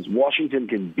Ravens, Washington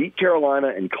can beat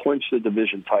Carolina and clinch the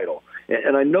division title.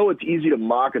 And I know it's easy to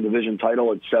mock a division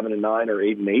title at 7-9 or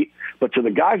 8-8, but to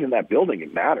the guys in that building,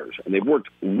 it matters. And they've worked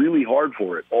really hard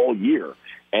for it all year.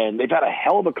 And they've had a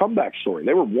hell of a comeback story.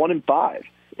 They were 1-5.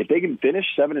 If they can finish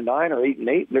 7-9 or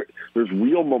 8-8, there's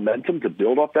real momentum to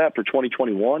build off that for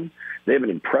 2021. They have an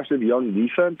impressive young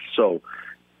defense. So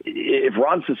if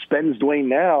Ron suspends Dwayne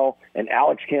now and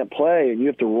Alex can't play and you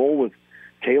have to roll with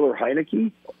Taylor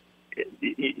Heineke,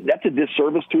 that's a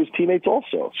disservice to his teammates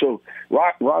also. So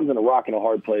Ron's in a rock and a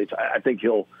hard place. I think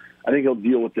he'll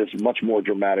deal with this much more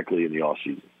dramatically in the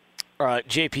offseason.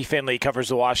 JP Finley covers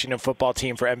the Washington football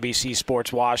team for NBC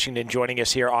Sports Washington, joining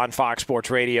us here on Fox Sports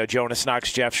Radio. Jonas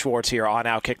Knox, Jeff Schwartz here on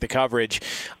Outkick the Coverage.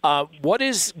 What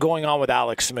is going on with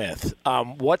Alex Smith?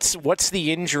 What's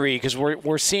the injury? Because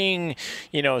we're seeing,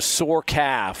 sore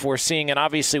calf. We're seeing, and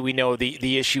obviously we know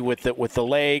the issue with the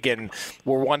leg, and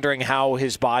we're wondering how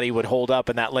his body would hold up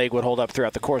and that leg would hold up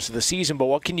throughout the course of the season. But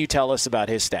what can you tell us about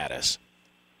his status?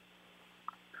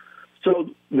 So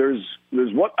there's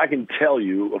what I can tell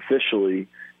you officially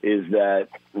is that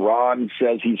Ron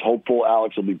says he's hopeful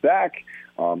Alex will be back.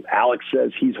 Alex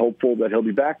says he's hopeful that he'll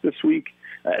be back this week.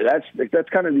 That's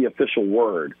kind of the official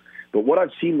word. But what I've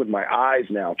seen with my eyes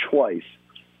now twice,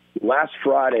 last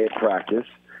Friday at practice,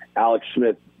 Alex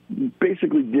Smith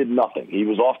basically did nothing. He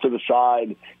was off to the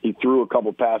side. He threw a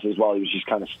couple passes while he was just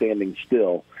kind of standing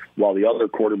still while the other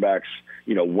quarterbacks,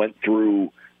 went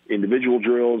through individual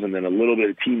drills and then a little bit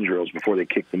of team drills before they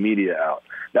kicked the media out.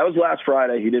 That was last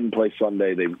Friday. He didn't play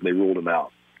Sunday. They ruled him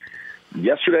out.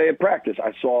 Yesterday at practice,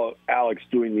 I saw Alex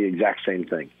doing the exact same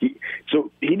thing.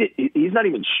 He's not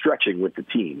even stretching with the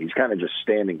team. He's kind of just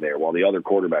standing there while the other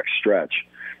quarterbacks stretch.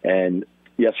 And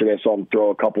yesterday I saw him throw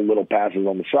a couple little passes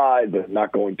on the side, but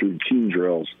not going through team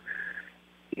drills.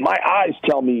 My eyes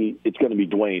tell me it's going to be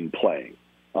Dwayne playing.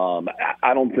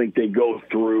 I don't think they go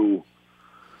through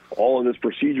all of this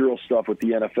procedural stuff with the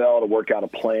NFL to work out a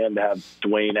plan to have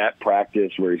Dwayne at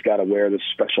practice where he's got to wear this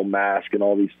special mask and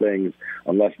all these things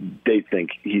unless they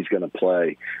think he's going to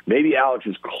play. Maybe Alex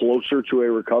is closer to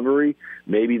a recovery.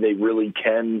 Maybe they really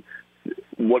can.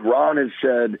 What Ron has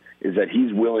said is that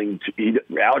he's willing to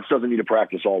 – Alex doesn't need to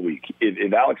practice all week.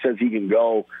 If Alex says he can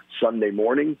go Sunday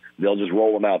morning, they'll just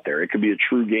roll him out there. It could be a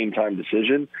true game-time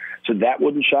decision. So that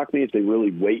wouldn't shock me if they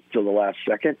really wait till the last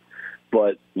second.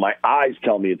 But my eyes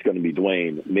tell me it's going to be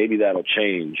Dwayne. Maybe that'll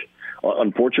change.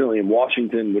 Unfortunately, in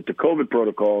Washington, with the COVID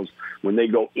protocols, when they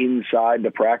go inside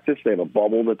to practice, they have a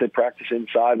bubble that they practice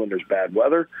inside when there's bad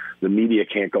weather. The media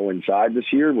can't go inside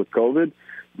this year with COVID.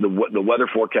 The weather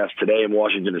forecast today in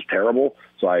Washington is terrible,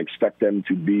 so I expect them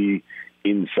to be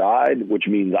inside, which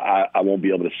means I won't be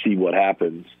able to see what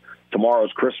happens.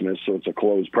 Tomorrow's Christmas, so it's a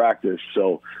closed practice.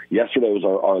 So yesterday was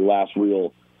our last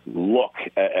real look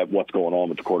at what's going on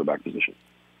with the quarterback position.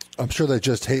 I'm sure they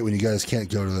just hate when you guys can't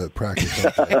go to the practice.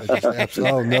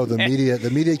 Oh no, the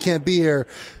media can't be here.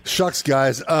 Shucks,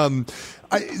 guys.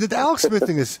 The Alex Smith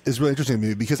thing is really interesting to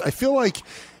me because I feel like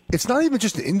it's not even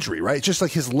just an injury, right? It's just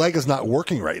like his leg is not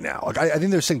working right now. Like I think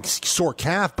they're saying sore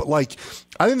calf, but like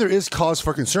I think there is cause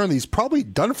for concern that he's probably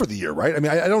done for the year, right? I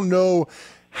mean, I don't know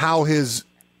how his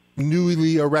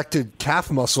newly erected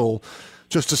calf muscle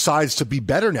just decides to be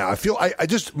better now. I feel I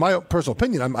just my personal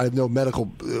opinion. I have no medical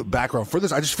background for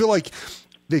this. I just feel like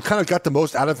they kind of got the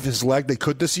most out of his leg they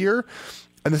could this year,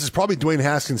 and this is probably Dwayne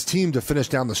Haskins' team to finish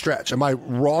down the stretch. Am I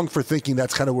wrong for thinking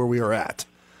that's kind of where we are at?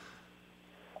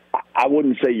 I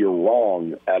wouldn't say you're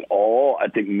wrong at all. I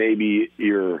think maybe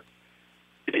you're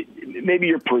kind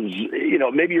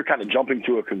of jumping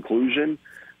to a conclusion.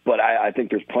 But I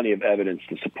think there's plenty of evidence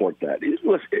to support that.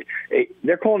 Listen,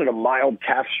 they're calling it a mild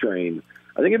calf strain.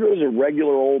 I think if it was a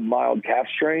regular old mild calf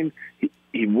strain,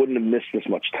 he wouldn't have missed this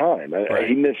much time. Right.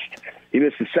 He missed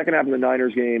the second half of the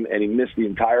Niners game, and he missed the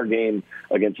entire game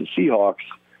against the Seahawks.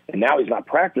 And now he's not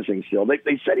practicing still.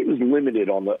 They said he was limited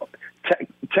on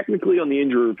technically on the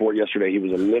injury report yesterday. He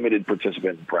was a limited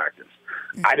participant in practice.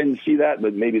 I didn't see that,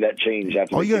 but maybe that changed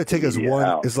after. All you got to take is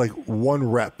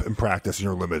one rep in practice, and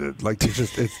you're limited. Like it's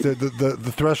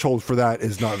the threshold for that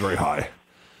is not very high.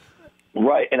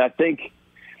 Right, and I think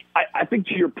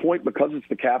to your point, because it's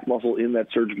the calf muscle in that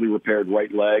surgically repaired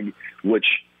right leg, which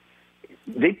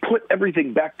they put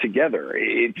everything back together.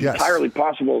 It's entirely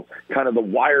possible. Kind of the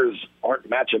wires aren't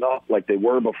matching up like they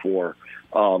were before.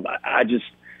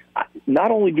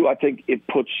 Not only do I think it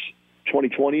puts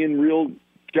 2020 in real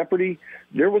jeopardy,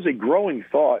 there was a growing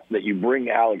thought that you bring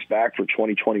Alex back for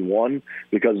 2021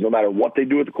 because no matter what they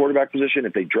do at the quarterback position,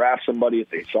 if they draft somebody, if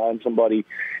they sign somebody,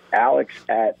 Alex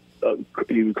at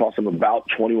he would cost them about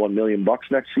 $21 million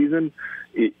next season.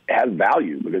 It has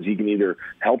value because he can either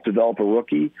help develop a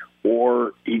rookie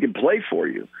or he can play for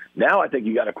you. Now I think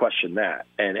you got to question that.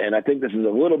 And I think this is a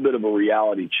little bit of a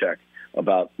reality check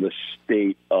about the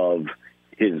state of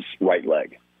his right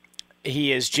leg.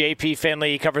 He is JP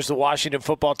Finley. He covers the Washington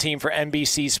football team for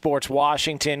NBC Sports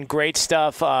Washington. Great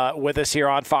stuff with us here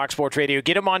on Fox Sports Radio.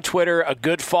 Get him on Twitter. A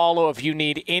good follow if you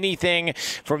need anything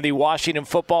from the Washington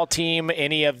football team,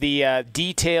 any of the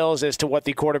details as to what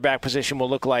the quarterback position will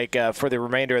look like for the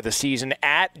remainder of the season.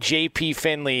 At JP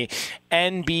Finley,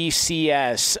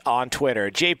 NBCS on Twitter.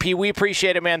 JP, we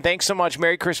appreciate it, man. Thanks so much.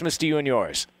 Merry Christmas to you and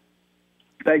yours.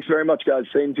 Thanks very much, guys.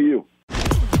 Same to you.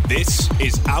 This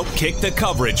is Outkick the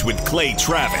Coverage with Clay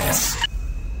Travis.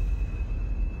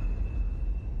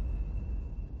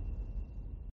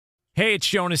 Hey, it's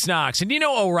Jonas Knox, and you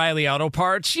know O'Reilly Auto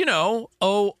Parts. You know,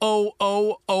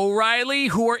 O'Reilly,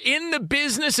 who are in the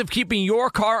business of keeping your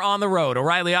car on the road.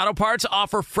 O'Reilly Auto Parts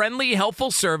offer friendly,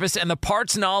 helpful service and the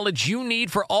parts knowledge you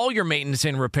need for all your maintenance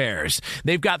and repairs.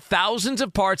 They've got thousands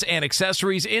of parts and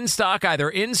accessories in stock, either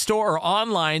in-store or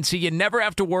online, so you never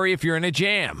have to worry if you're in a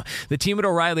jam. The team at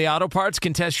O'Reilly Auto Parts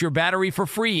can test your battery for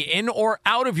free in or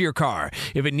out of your car.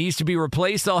 If it needs to be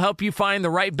replaced, they'll help you find the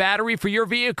right battery for your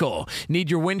vehicle. Need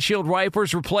your windshield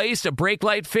wipers replaced, a brake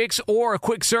light fix, or a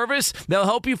quick service? They'll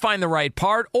help you find the right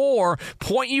part or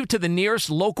point you to the nearest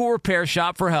local repair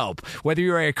shop for help. Whether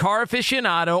you're a car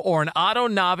aficionado or an auto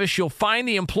novice, you'll find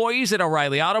the employees at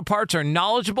O'Reilly Auto Parts are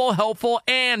knowledgeable, helpful,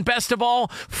 and best of all,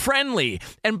 friendly.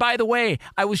 And by the way,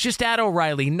 I was just at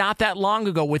O'Reilly not that long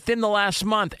ago, within the last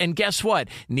month, and guess what?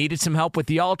 Needed some help with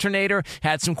the alternator,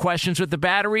 had some questions with the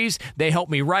batteries. They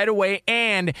helped me right away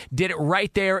and did it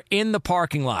right there in the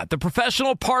parking lot. The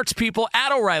professional parts people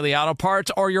at O'Reilly Auto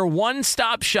Parts are your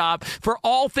one-stop shop for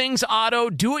all things auto,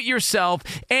 do-it-yourself,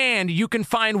 and you can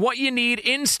find what you need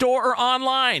in-store or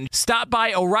online. Stop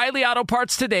by O'Reilly Auto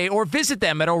Parts today or visit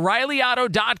them at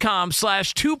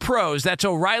O'ReillyAuto.com/2pros. That's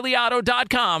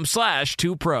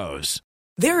O'ReillyAuto.com/2pros.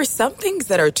 There are some things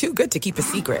that are too good to keep a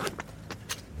secret.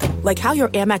 Like how your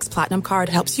Amex Platinum card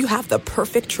helps you have the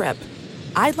perfect trip.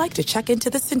 I'd like to check into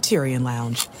the Centurion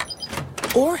Lounge.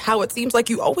 Or how it seems like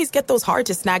you always get those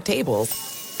hard-to-snag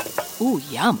tables. Ooh,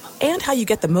 yum. And how you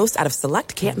get the most out of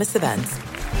select can't-miss events.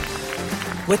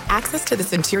 With access to the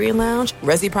Centurion Lounge,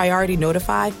 Resi Priority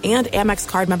Notified, and Amex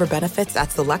card member benefits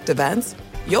at select events,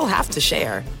 you'll have to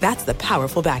share. That's the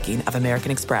powerful backing of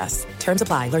American Express. Terms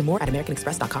apply. Learn more at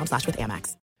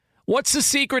americanexpress.com/withAmex. What's the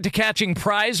secret to catching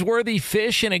prize-worthy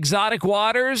fish in exotic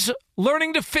waters?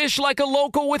 Learning to fish like a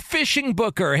local with Fishing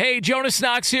Booker. Hey, Jonas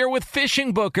Knox here with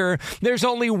Fishing Booker. There's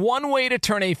only one way to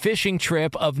turn a fishing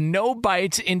trip of no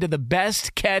bites into the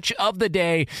best catch of the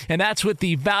day, and that's with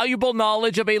the valuable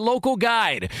knowledge of a local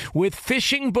guide. With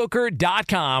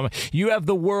FishingBooker.com, you have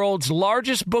the world's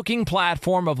largest booking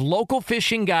platform of local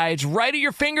fishing guides right at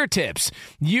your fingertips.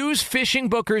 Use Fishing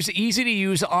Booker's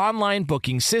easy-to-use online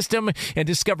booking system and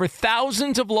discover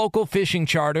thousands of local fishing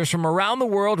charters from around the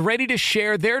world ready to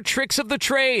share their tricks of the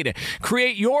trade.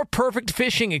 Create your perfect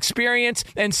fishing experience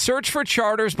and search for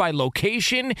charters by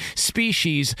location,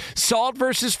 species, salt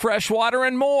versus freshwater,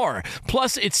 and more.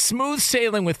 Plus, it's smooth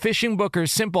sailing with Fishing Booker's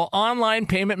simple online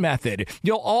payment method.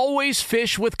 You'll always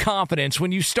fish with confidence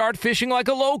when you start fishing like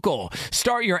a local.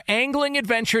 Start your angling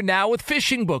adventure now with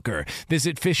Fishing Booker.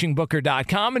 Visit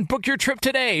FishingBooker.com and book your trip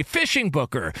today. Fishing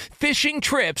Booker. Fishing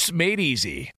trips made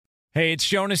easy. Hey, it's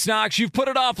Jonas Knox. You've put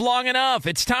it off long enough.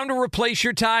 It's time to replace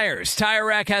your tires. Tire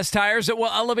Rack has tires that will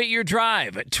elevate your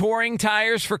drive. Touring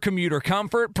tires for commuter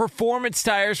comfort, performance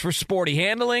tires for sporty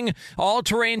handling,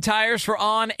 all-terrain tires for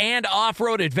on- and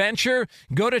off-road adventure.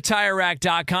 Go to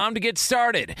TireRack.com to get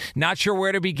started. Not sure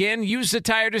where to begin? Use the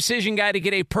Tire Decision Guide to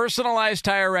get a personalized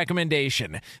tire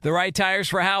recommendation. The right tires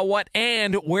for how, what,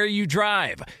 and where you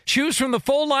drive. Choose from the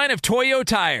full line of Toyo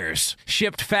tires.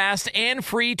 Shipped fast and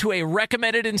free to a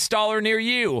recommended installer near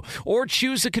you, or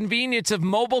choose the convenience of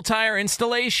mobile tire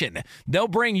installation. They'll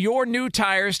bring your new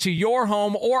tires to your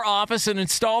home or office and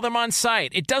install them on site.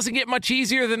 It doesn't get much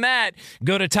easier than that.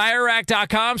 Go to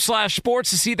TireRack.com/sports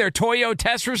to see their Toyo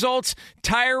test results,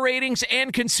 tire ratings,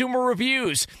 and consumer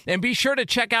reviews. And be sure to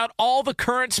check out all the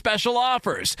current special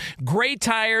offers. Great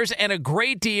tires and a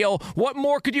great deal. What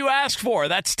more could you ask for?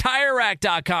 That's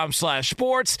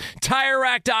TireRack.com/sports.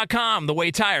 TireRack.com, the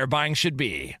way tire buying should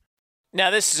be. Now,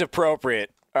 this is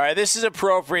appropriate. All right, this is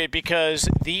appropriate because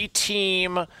the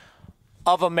team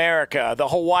of America, the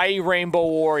Hawaii Rainbow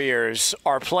Warriors,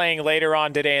 are playing later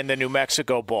on today in the New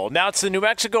Mexico Bowl. Now, it's the New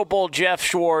Mexico Bowl, Jeff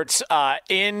Schwartz,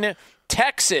 in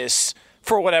Texas,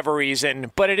 for whatever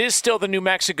reason, but it is still the New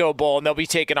Mexico Bowl, and they'll be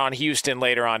taking on Houston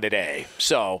later on today.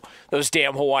 So those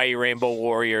damn Hawaii Rainbow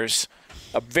Warriors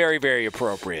are very, very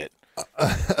appropriate.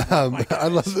 I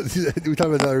love that we talked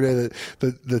about the other day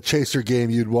the Chaser game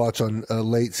you'd watch on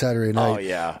late Saturday night. Oh,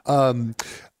 yeah.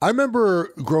 I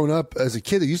remember growing up as a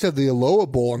kid, they used to have the Aloha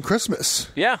Bowl on Christmas.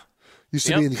 Yeah. Used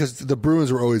to be because the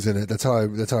Bruins were always in it. That's how I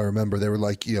remember. They were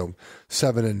like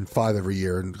 7-5 every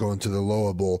year and going to the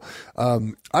Aloha Bowl.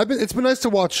 It's been nice to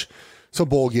watch some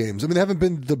bowl games. I mean, they haven't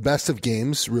been the best of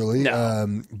games really. No.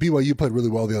 BYU played really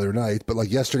well the other night, but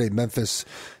like yesterday, Memphis,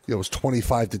 was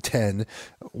 25-10.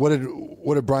 What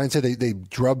did Brian say? They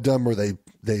drubbed them or they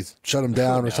shut them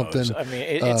down or something. I mean,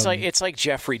 it's like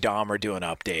Jeffrey Dahmer doing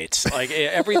updates. Like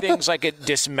everything's like a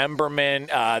dismemberment.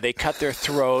 They cut their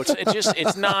throats.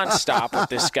 It's nonstop with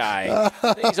this guy.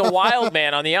 He's a wild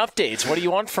man on the updates. What do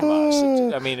you want from us?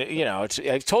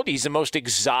 I told you he's the most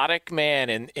exotic man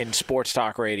in sports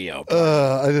talk radio.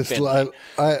 I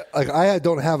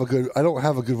don't have a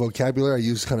good vocabulary. I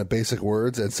use kind of basic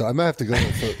words, and so I might have to go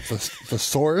to the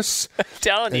source. I'm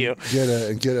telling you, get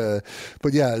a.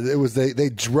 But yeah, it was they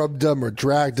drubbed them or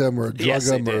dragged them or drug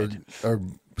them or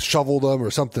shoveled them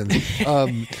or something.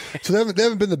 So they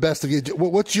haven't been the best of you.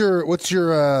 What's your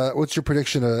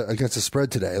prediction against the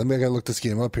spread today? I gotta look this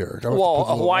game up here. Well,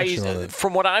 Hawaii's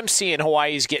from what I'm seeing,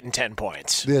 Hawaii's getting 10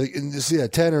 points. Yeah,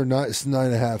 10 or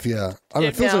 9.5. Yeah, I mean,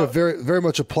 it feels like a very very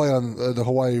much a play on the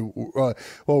Hawaii.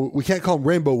 Well, we can't call them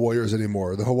Rainbow Warriors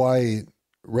anymore. The Hawaii.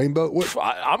 Rainbow?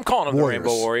 I'm calling them Warriors. The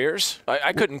Rainbow Warriors.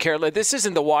 I couldn't care. This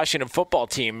isn't the Washington football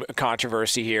team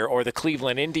controversy here or the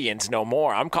Cleveland Indians no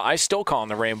more. I still call them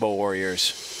the Rainbow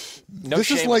Warriors. No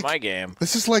shame in my game.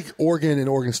 This is like Oregon and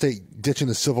Oregon State ditching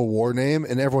the Civil War name,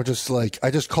 and everyone just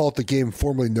I just call it the game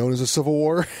formerly known as the Civil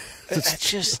War.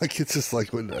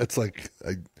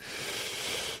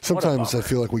 Sometimes I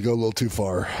feel like we go a little too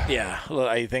far. Yeah,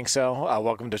 I think so.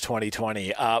 Welcome to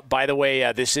 2020. By the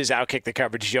way, this is Outkick the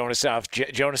Coverage. Jonas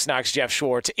Knox, Jeff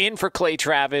Schwartz, in for Clay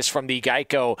Travis from the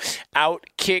Geico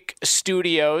Outkick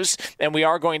Studios. And we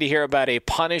are going to hear about a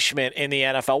punishment in the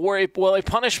NFL. A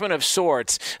punishment of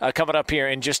sorts coming up here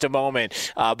in just a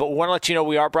moment. But we want to let you know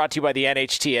we are brought to you by the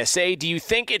NHTSA. Do you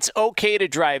think it's okay to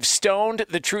drive stoned?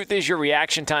 The truth is your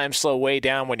reaction times slow way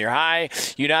down when you're high.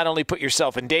 You not only put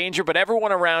yourself in danger, but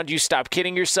everyone around you. Stop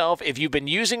kidding yourself. If you've been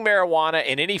using marijuana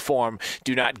in any form,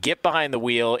 do not get behind the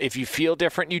wheel. If you feel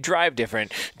different, you drive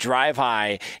different. Drive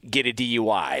high, get a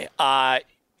DUI.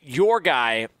 Your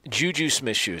guy, Juju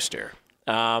Smith-Schuster.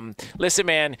 Listen,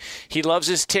 man, he loves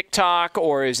his TikTok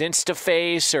or his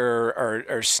InstaFace or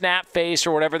SnapFace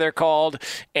or whatever they're called.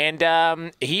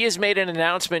 And he has made an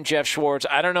announcement, Jeff Schwartz.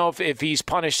 I don't know if he's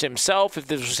punished himself, if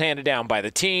this was handed down by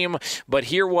the team, but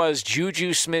here was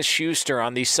Juju Smith-Schuster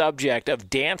on the subject of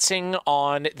dancing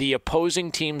on the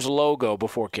opposing team's logo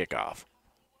before kickoff.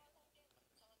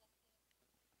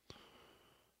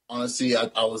 Honestly, I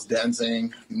was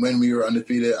dancing when we were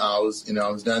undefeated. I was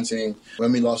dancing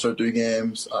when we lost our 3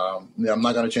 games. I'm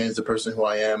not going to change the person who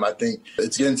I am. I think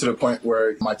it's getting to the point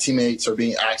where my teammates are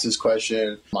being asked this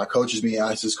question. My coach is being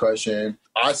asked this question.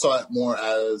 I saw it more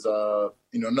as,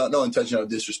 no intention of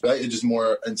disrespect. It's just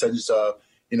more intentions of,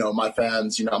 my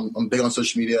fans, I'm big on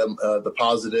social media, the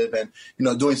positive, and,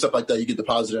 doing stuff like that, you get the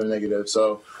positive and negative.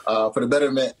 So for the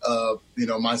betterment of,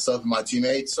 myself and my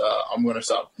teammates, I'm going to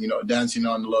stop, dancing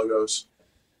on the logos.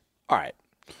 All right.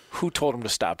 Who told him to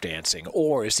stop dancing?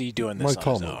 Or is he doing this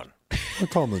on his own?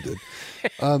 Mike Tomlin did.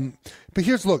 But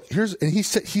and he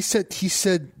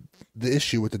said the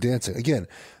issue with the dancing. Again,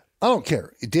 I don't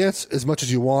care. You dance as much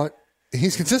as you want.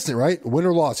 He's consistent, right? Win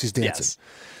or loss, he's dancing. Yes.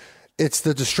 It's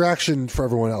the distraction for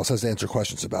everyone else has to answer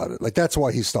questions about it. Like, that's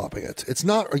why he's stopping it. It's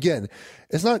not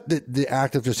the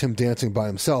act of just him dancing by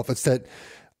himself. It's that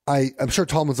I'm sure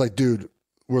Tomlin's like, dude,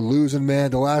 we're losing, man.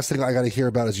 The last thing I got to hear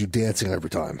about is you dancing every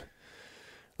time.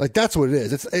 Like, that's what it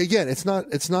is.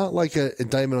 It's not like an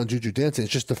indictment on Juju dancing.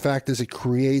 It's just the fact is it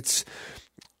creates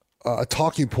a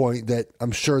talking point that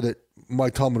I'm sure that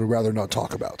Mike Tomlin would rather not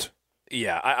talk about.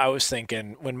 Yeah, I was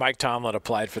thinking when Mike Tomlin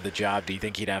applied for the job, do you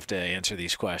think he'd have to answer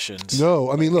these questions?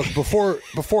 No, I mean, look, before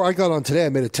I got on today, I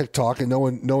made a TikTok and no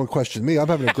one questioned me. I'm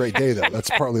having a great day though. That's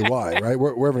partly why, right?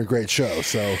 We're having a great show.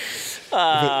 So if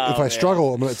I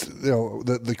struggle,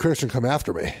 the critics can come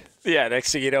after me. Yeah,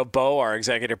 next thing you know, Bo, our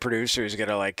executive producer, is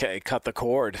gonna cut the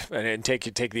cord and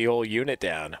take the whole unit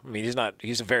down. I mean,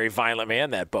 he's a very violent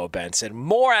man, that Bo Benson.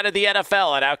 More out of the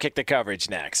NFL at Outkick the Coverage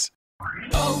next.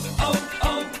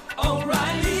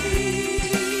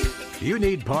 O'Reilly. You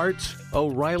need parts?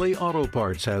 O'Reilly Auto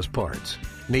Parts has parts.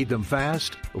 Need them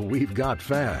fast? We've got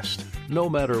fast. No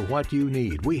matter what you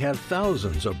need, we have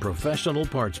thousands of professional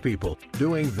parts people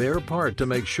doing their part to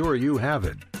make sure you have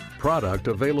it. Product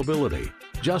availability.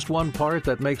 Just one part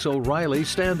that makes O'Reilly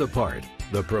stand apart.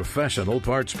 The professional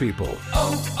parts people.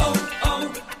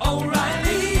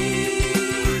 O'Reilly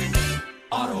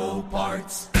Auto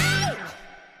Parts.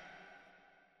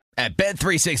 At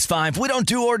Bet365, we don't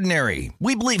do ordinary.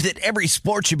 We believe that every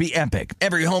sport should be epic.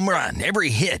 Every home run, every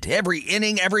hit, every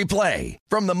inning, every play.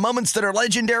 From the moments that are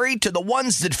legendary to the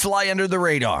ones that fly under the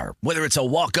radar. Whether it's a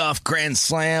walk-off grand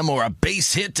slam or a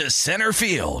base hit to center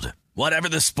field. Whatever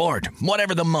the sport,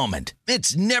 whatever the moment.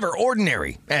 It's never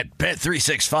ordinary at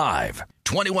Bet365.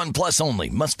 21 plus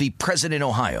only. Must be present in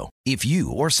Ohio. If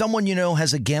you or someone you know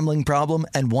has a gambling problem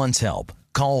and wants help,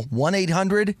 call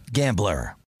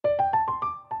 1-800-GAMBLER.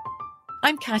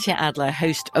 I'm Katya Adler,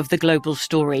 host of The Global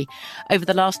Story. Over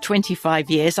the last 25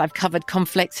 years, I've covered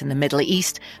conflicts in the Middle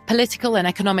East, political and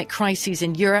economic crises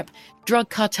in Europe,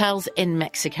 drug cartels in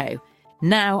Mexico.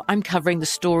 Now I'm covering the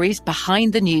stories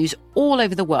behind the news all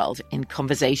over the world in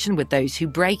conversation with those who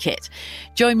break it.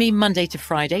 Join me Monday to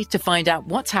Friday to find out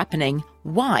what's happening,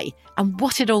 why, and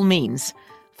what it all means.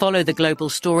 Follow The Global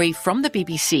Story from the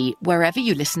BBC wherever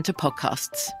you listen to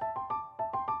podcasts.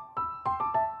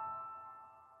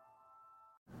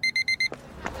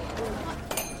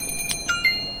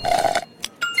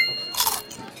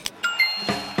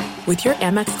 With your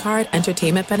Amex card,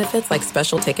 entertainment benefits like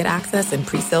special ticket access and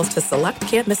pre-sales to select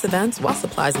can't-miss events while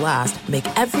supplies last make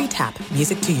every tap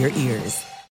music to your ears.